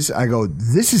go, this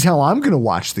is how I'm going to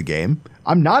watch the game.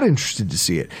 I'm not interested to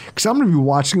see it because I'm going to be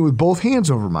watching it with both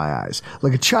hands over my eyes,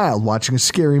 like a child watching a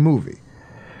scary movie.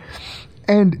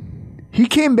 And he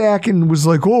came back and was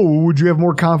like, oh, would you have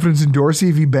more confidence in Dorsey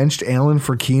if he benched Allen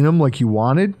for Keenum like you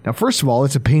wanted? Now, first of all,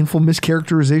 it's a painful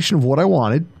mischaracterization of what I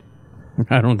wanted.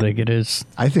 I don't think it is.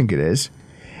 I think it is.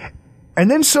 And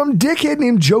then some dickhead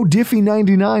named Joe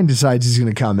Diffie99 decides he's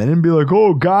going to come in and be like,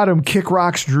 oh, got him, kick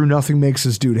rocks, Drew, nothing makes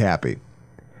this dude happy.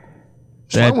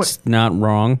 So that's not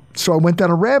wrong. So I went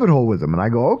down a rabbit hole with him, and I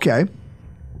go, okay,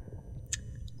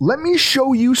 let me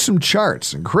show you some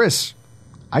charts. And Chris,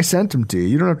 I sent them to you.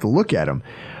 You don't have to look at them.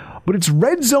 But it's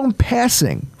red zone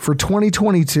passing for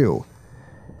 2022.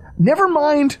 Never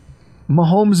mind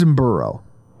Mahomes and Burrow.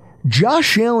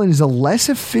 Josh Allen is a less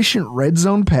efficient red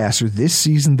zone passer this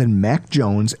season than Mac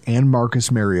Jones and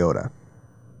Marcus Mariota.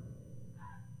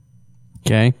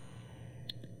 Okay.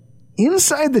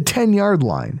 Inside the 10-yard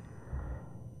line,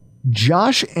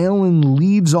 Josh Allen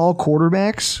leads all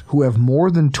quarterbacks who have more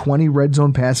than 20 red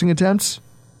zone passing attempts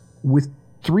with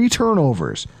 3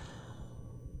 turnovers.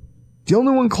 The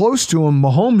only one close to him,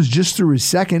 Mahomes, just threw his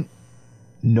second.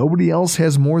 Nobody else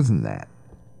has more than that.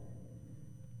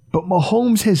 But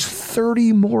Mahomes has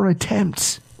 30 more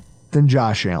attempts than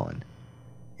Josh Allen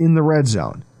in the red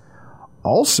zone.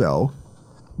 Also,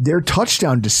 their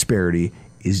touchdown disparity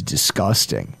is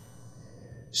disgusting.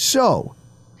 So,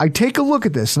 I take a look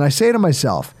at this and I say to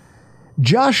myself,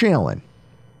 Josh Allen,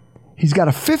 he's got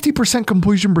a 50%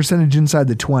 completion percentage inside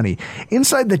the 20.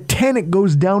 Inside the 10, it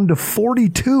goes down to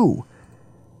 42%.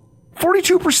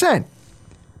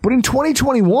 But in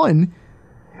 2021,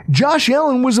 Josh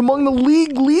Allen was among the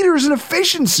league leaders in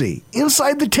efficiency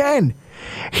inside the 10.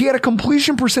 He had a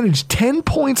completion percentage 10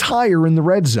 points higher in the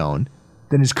red zone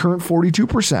than his current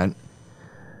 42%.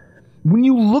 When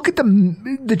you look at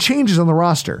the changes on the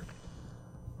roster,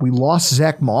 we lost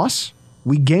Zach Moss.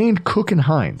 We gained Cook and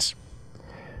Hines.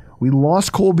 We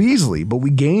lost Cole Beasley, but we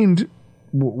gained,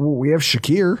 we have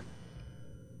Shakir.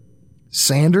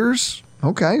 Sanders,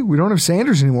 okay, we don't have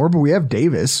Sanders anymore, but we have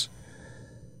Davis.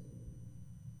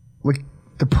 Like,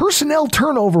 the personnel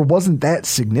turnover wasn't that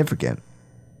significant.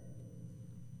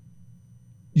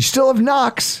 You still have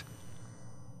Knox,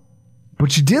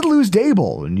 but you did lose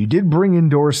Dable, and you did bring in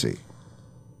Dorsey.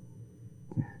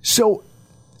 So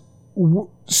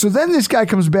then this guy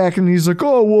comes back and he's like,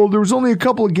 oh, well, there was only a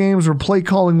couple of games where play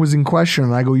calling was in question.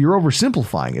 And I go, you're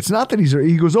oversimplifying. It's not that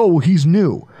he goes, oh, well, he's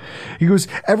new. He goes,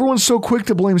 everyone's so quick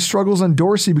to blame struggles on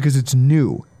Dorsey because it's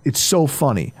new. It's so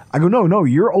funny. I go, no,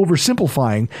 you're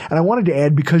oversimplifying. And I wanted to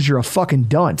add, because you're a fucking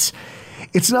dunce.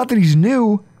 It's not that he's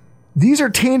new. These are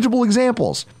tangible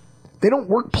examples. They don't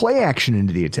work play action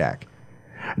into the attack.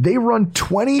 They run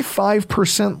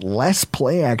 25% less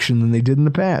play action than they did in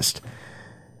the past.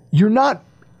 You're not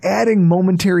adding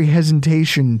momentary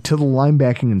hesitation to the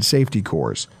linebacking and safety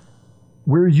cores,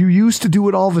 where you used to do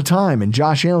it all the time, and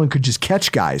Josh Allen could just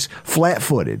catch guys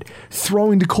flat-footed,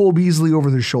 throwing to Cole Beasley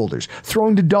over their shoulders,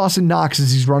 throwing to Dawson Knox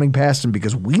as he's running past him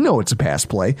because we know it's a pass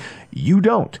play. You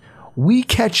don't. We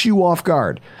catch you off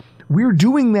guard. We're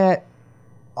doing that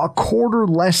a quarter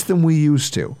less than we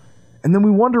used to. And then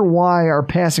we wonder why our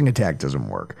passing attack doesn't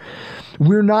work.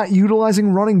 We're not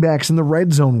utilizing running backs in the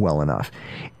red zone well enough.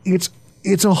 It's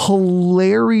a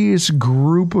hilarious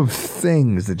group of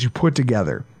things that you put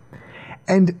together.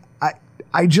 And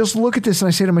I just look at this and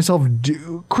I say to myself,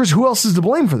 Chris, who else is to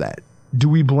blame for that? Do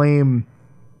we blame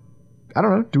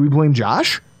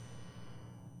Josh?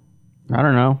 I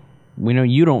don't know. We know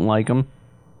you don't like him.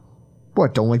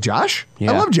 What, don't like Josh?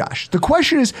 Yeah. I love Josh. The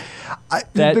question is,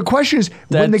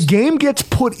 when the game gets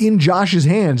put in Josh's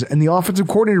hands and the offensive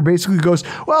coordinator basically goes,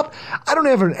 well, I don't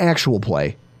have an actual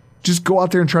play. Just go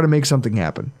out there and try to make something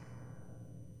happen.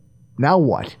 Now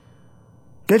what?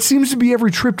 That seems to be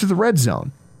every trip to the red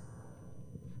zone.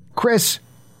 Chris,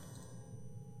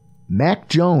 Mac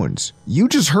Jones, you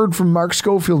just heard from Mark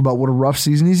Schofield about what a rough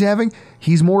season he's having.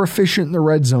 He's more efficient in the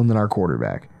red zone than our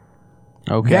quarterback.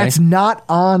 Okay. That's not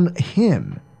on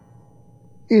him,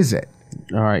 is it?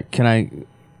 All right.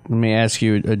 Let me ask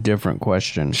you a different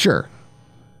question. Sure.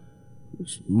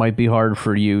 This might be hard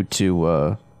for you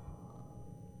to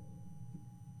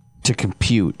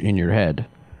compute in your head.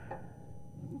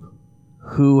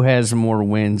 Who has more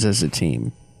wins as a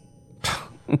team?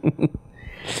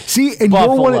 See,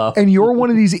 and you're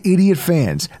one of these idiot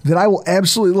fans that I will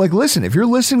absolutely, like, listen, if you're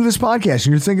listening to this podcast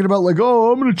and you're thinking about, like,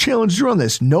 oh, I'm going to challenge Drew on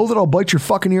this, know that I'll bite your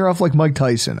fucking ear off like Mike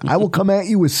Tyson. I will come at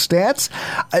you with stats.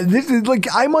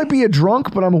 I might be a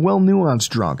drunk, but I'm a well-nuanced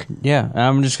drunk. Yeah,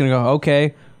 I'm just going to go,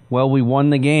 okay, well, we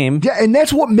won the game. Yeah, and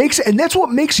that's what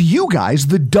makes you guys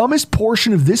the dumbest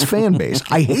portion of this fan base.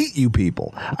 I hate you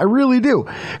people. I really do.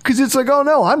 Because it's like, oh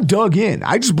no, I'm dug in.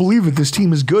 I just believe that this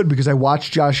team is good because I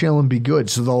watched Josh Allen be good,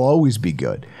 so they'll always be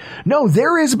good. No,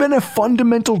 there has been a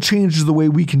fundamental change to the way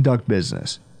we conduct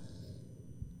business.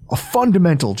 A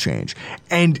fundamental change.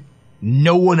 And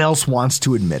no one else wants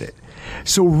to admit it.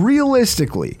 So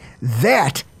realistically,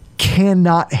 that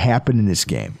cannot happen in this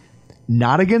game.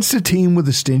 Not against a team with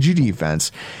a stingy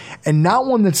defense, and not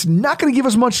one that's not going to give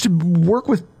us much to work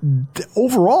with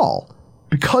overall,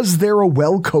 because they're a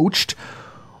well-coached,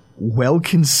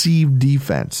 well-conceived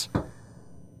defense.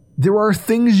 There are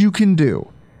things you can do.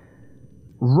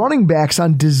 Running backs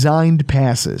on designed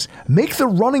passes. Make the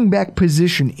running back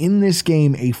position in this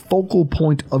game a focal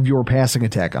point of your passing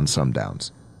attack on some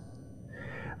downs.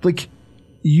 Like,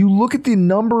 you look at the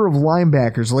number of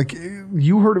linebackers, like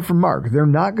you heard it from Mark, they're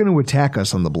not going to attack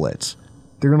us on the blitz.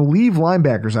 They're going to leave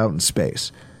linebackers out in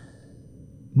space.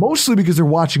 Mostly because they're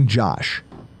watching Josh.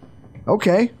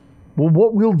 Okay, well,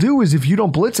 what we'll do is if you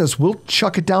don't blitz us, we'll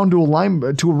chuck it down to a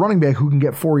running back who can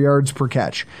get 4 yards per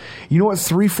catch. You know what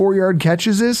 3 4-yard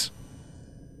catches is?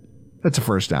 That's a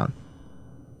first down.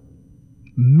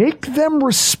 Make them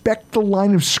respect the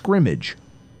line of scrimmage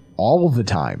all the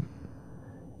time.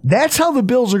 That's how the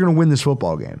Bills are going to win this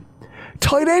football game.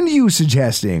 Tight end usage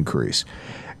has to increase.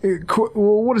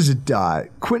 What is it?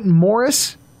 Quentin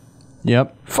Morris?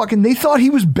 Yep. Fucking, they thought he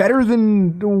was better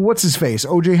than, what's his face?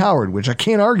 O.J. Howard, which I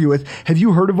can't argue with. Have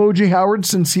you heard of O.J. Howard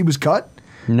since he was cut?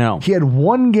 No. He had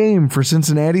one game for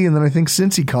Cincinnati, and then I think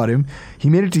since he cut him, he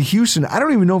made it to Houston. I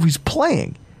don't even know if he's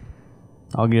playing.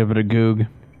 I'll give it a goog.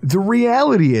 The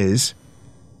reality is,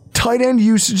 tight end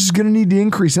usage is going to need to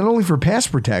increase, not only for pass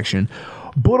protection,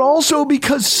 but also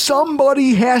because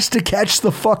somebody has to catch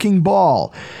the fucking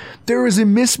ball. There is a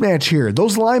mismatch here.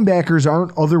 Those linebackers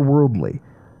aren't otherworldly.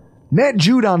 Matt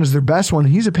Judon is their best one.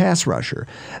 He's a pass rusher.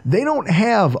 They don't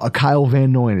have a Kyle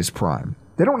Van Noy in his prime.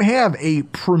 They don't have a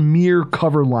premier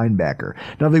cover linebacker.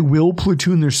 Now, they will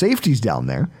platoon their safeties down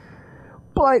there,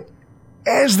 but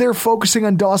as they're focusing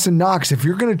on Dawson Knox, if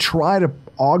you're going to try to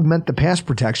augment the pass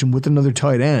protection with another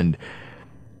tight end,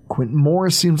 Quentin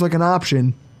Morris seems like an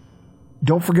option.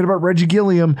 Don't forget about Reggie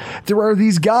Gilliam. There are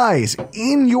these guys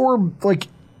in your,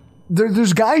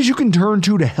 there's guys you can turn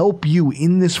to help you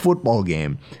in this football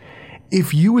game.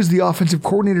 If you as the offensive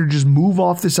coordinator just move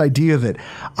off this idea that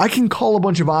I can call a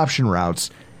bunch of option routes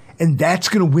and that's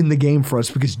going to win the game for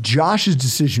us because Josh's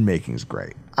decision making is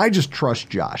great. I just trust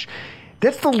Josh.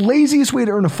 That's the laziest way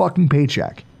to earn a fucking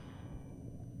paycheck.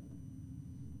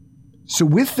 So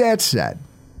with that said,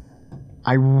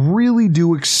 I really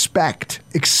do expect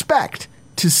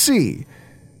to see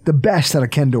the best out of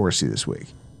Ken Dorsey this week.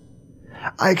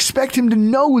 I expect him to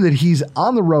know that he's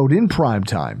on the road in prime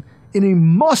time in a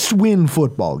must-win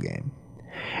football game,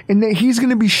 and that he's going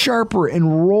to be sharper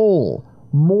and roll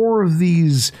more of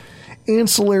these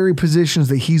ancillary positions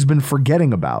that he's been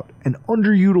forgetting about and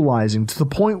underutilizing to the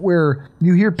point where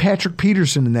you hear Patrick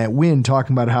Peterson in that win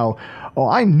talking about how,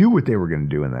 I knew what they were going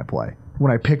to do in that play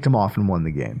when I picked him off and won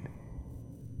the game.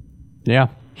 Yeah.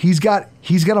 He's got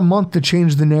a month to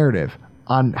change the narrative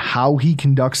on how he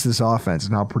conducts this offense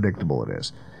and how predictable it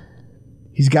is.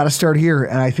 He's got to start here,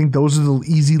 and I think those are the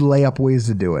easy layup ways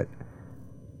to do it.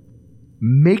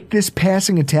 Make this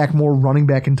passing attack more running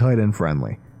back and tight end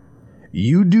friendly.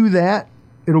 You do that,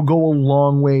 it'll go a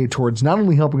long way towards not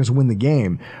only helping us win the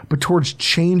game, but towards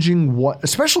changing what,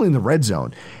 especially in the red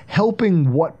zone,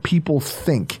 helping what people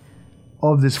think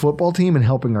of this football team and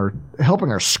helping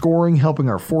our scoring, helping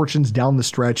our fortunes down the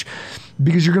stretch,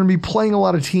 because you're going to be playing a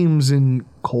lot of teams in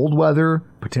cold weather,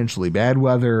 potentially bad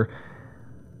weather.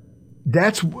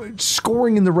 That's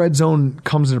scoring in the red zone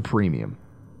comes at a premium,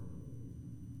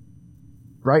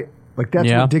 right?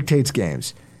 That's what dictates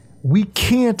games. We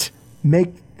can't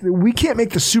make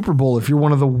the Super Bowl if you're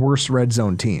one of the worst red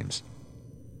zone teams.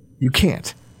 You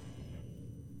can't.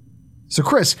 So,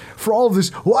 Chris, for all of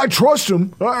this, I trust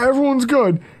him. Everyone's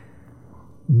good.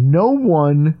 No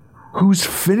one who's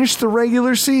finished the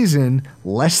regular season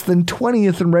less than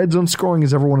 20th in red zone scoring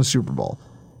has ever won a Super Bowl.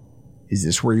 Is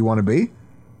this where you want to be?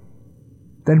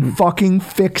 Then fucking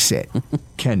fix it,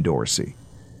 Ken Dorsey.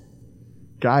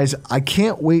 Guys, I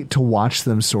can't wait to watch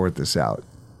them sort this out.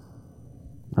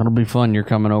 That'll be fun. You're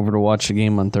coming over to watch the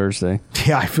game on Thursday.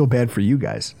 Yeah, I feel bad for you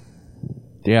guys.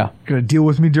 Yeah. Gonna deal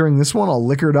with me during this one? I'll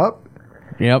liquor it up.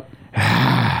 Yep.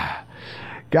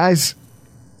 Guys,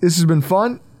 this has been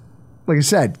fun. Like I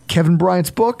said, Kevin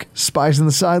Bryant's book, Spies on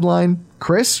the Sideline.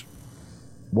 Chris,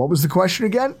 what was the question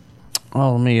again?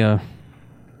 Oh, let me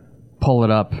pull it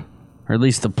up. Or at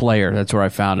least the player. That's where I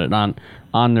found it, on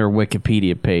their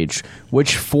Wikipedia page.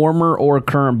 Which former or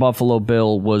current Buffalo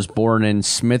Bill was born in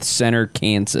Smith Center,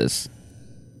 Kansas?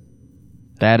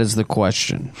 That is the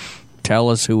question. Tell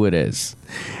us who it is.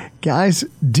 Guys,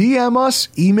 DM us,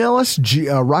 email us,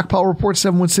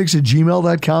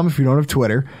 rockpilereport716@gmail.com if you don't have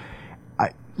Twitter.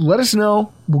 Let us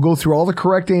know. We'll go through all the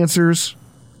correct answers.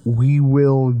 We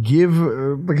will give,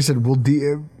 like I said,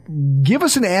 give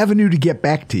us an avenue to get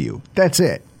back to you. That's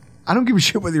it. I don't give a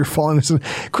shit whether you're following us.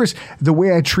 Chris, the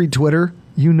way I treat Twitter,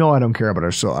 you know I don't care about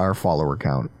our follower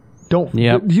count.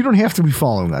 You don't have to be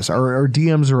following us. Our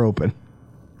DMs are open.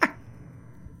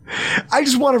 I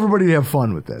just want everybody to have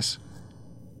fun with this.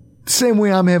 Same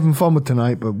way I'm having fun with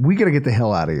tonight, but we got to get the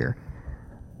hell out of here.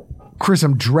 Chris,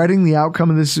 I'm dreading the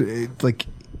outcome of this.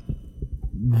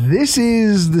 This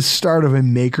is the start of a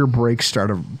make or break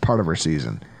part of our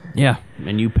season. Yeah,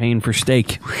 and you paying for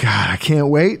steak. God, I can't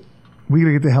wait. We got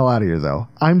to get the hell out of here, though.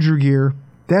 I'm Drew Gear.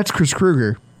 That's Chris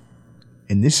Kruger.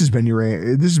 And this has been your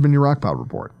Rockpile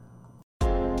Report.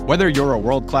 Whether you're a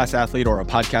world-class athlete or a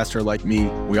podcaster like me,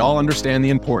 we all understand the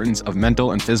importance of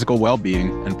mental and physical well-being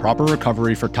and proper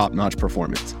recovery for top-notch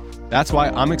performance. That's why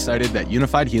I'm excited that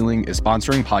Unified Healing is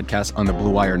sponsoring podcasts on the Blue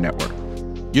Wire Network.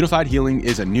 Unified Healing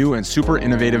is a new and super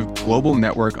innovative global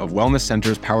network of wellness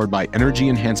centers powered by Energy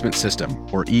Enhancement System,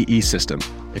 or EE System.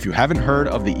 If you haven't heard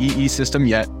of the EE System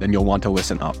yet, then you'll want to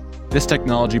listen up. This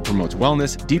technology promotes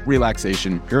wellness, deep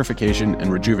relaxation, purification, and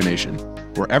rejuvenation.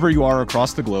 Wherever you are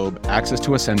across the globe, access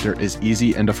to a center is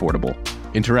easy and affordable.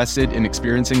 Interested in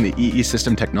experiencing the EE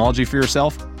System technology for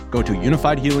yourself? Go to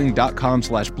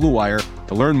unifiedhealing.com/bluewire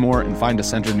to learn more and find a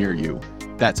center near you.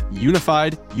 That's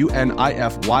unified,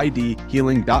 UNIFYD,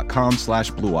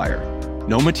 healing.com/bluewire.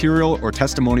 No material or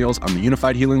testimonials on the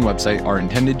Unified Healing website are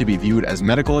intended to be viewed as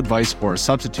medical advice or a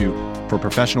substitute for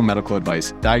professional medical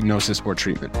advice, diagnosis, or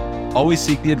treatment. Always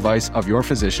seek the advice of your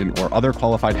physician or other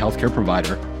qualified healthcare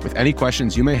provider with any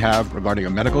questions you may have regarding a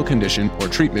medical condition or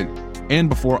treatment and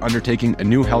before undertaking a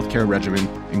new healthcare regimen,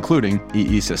 including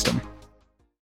EE System.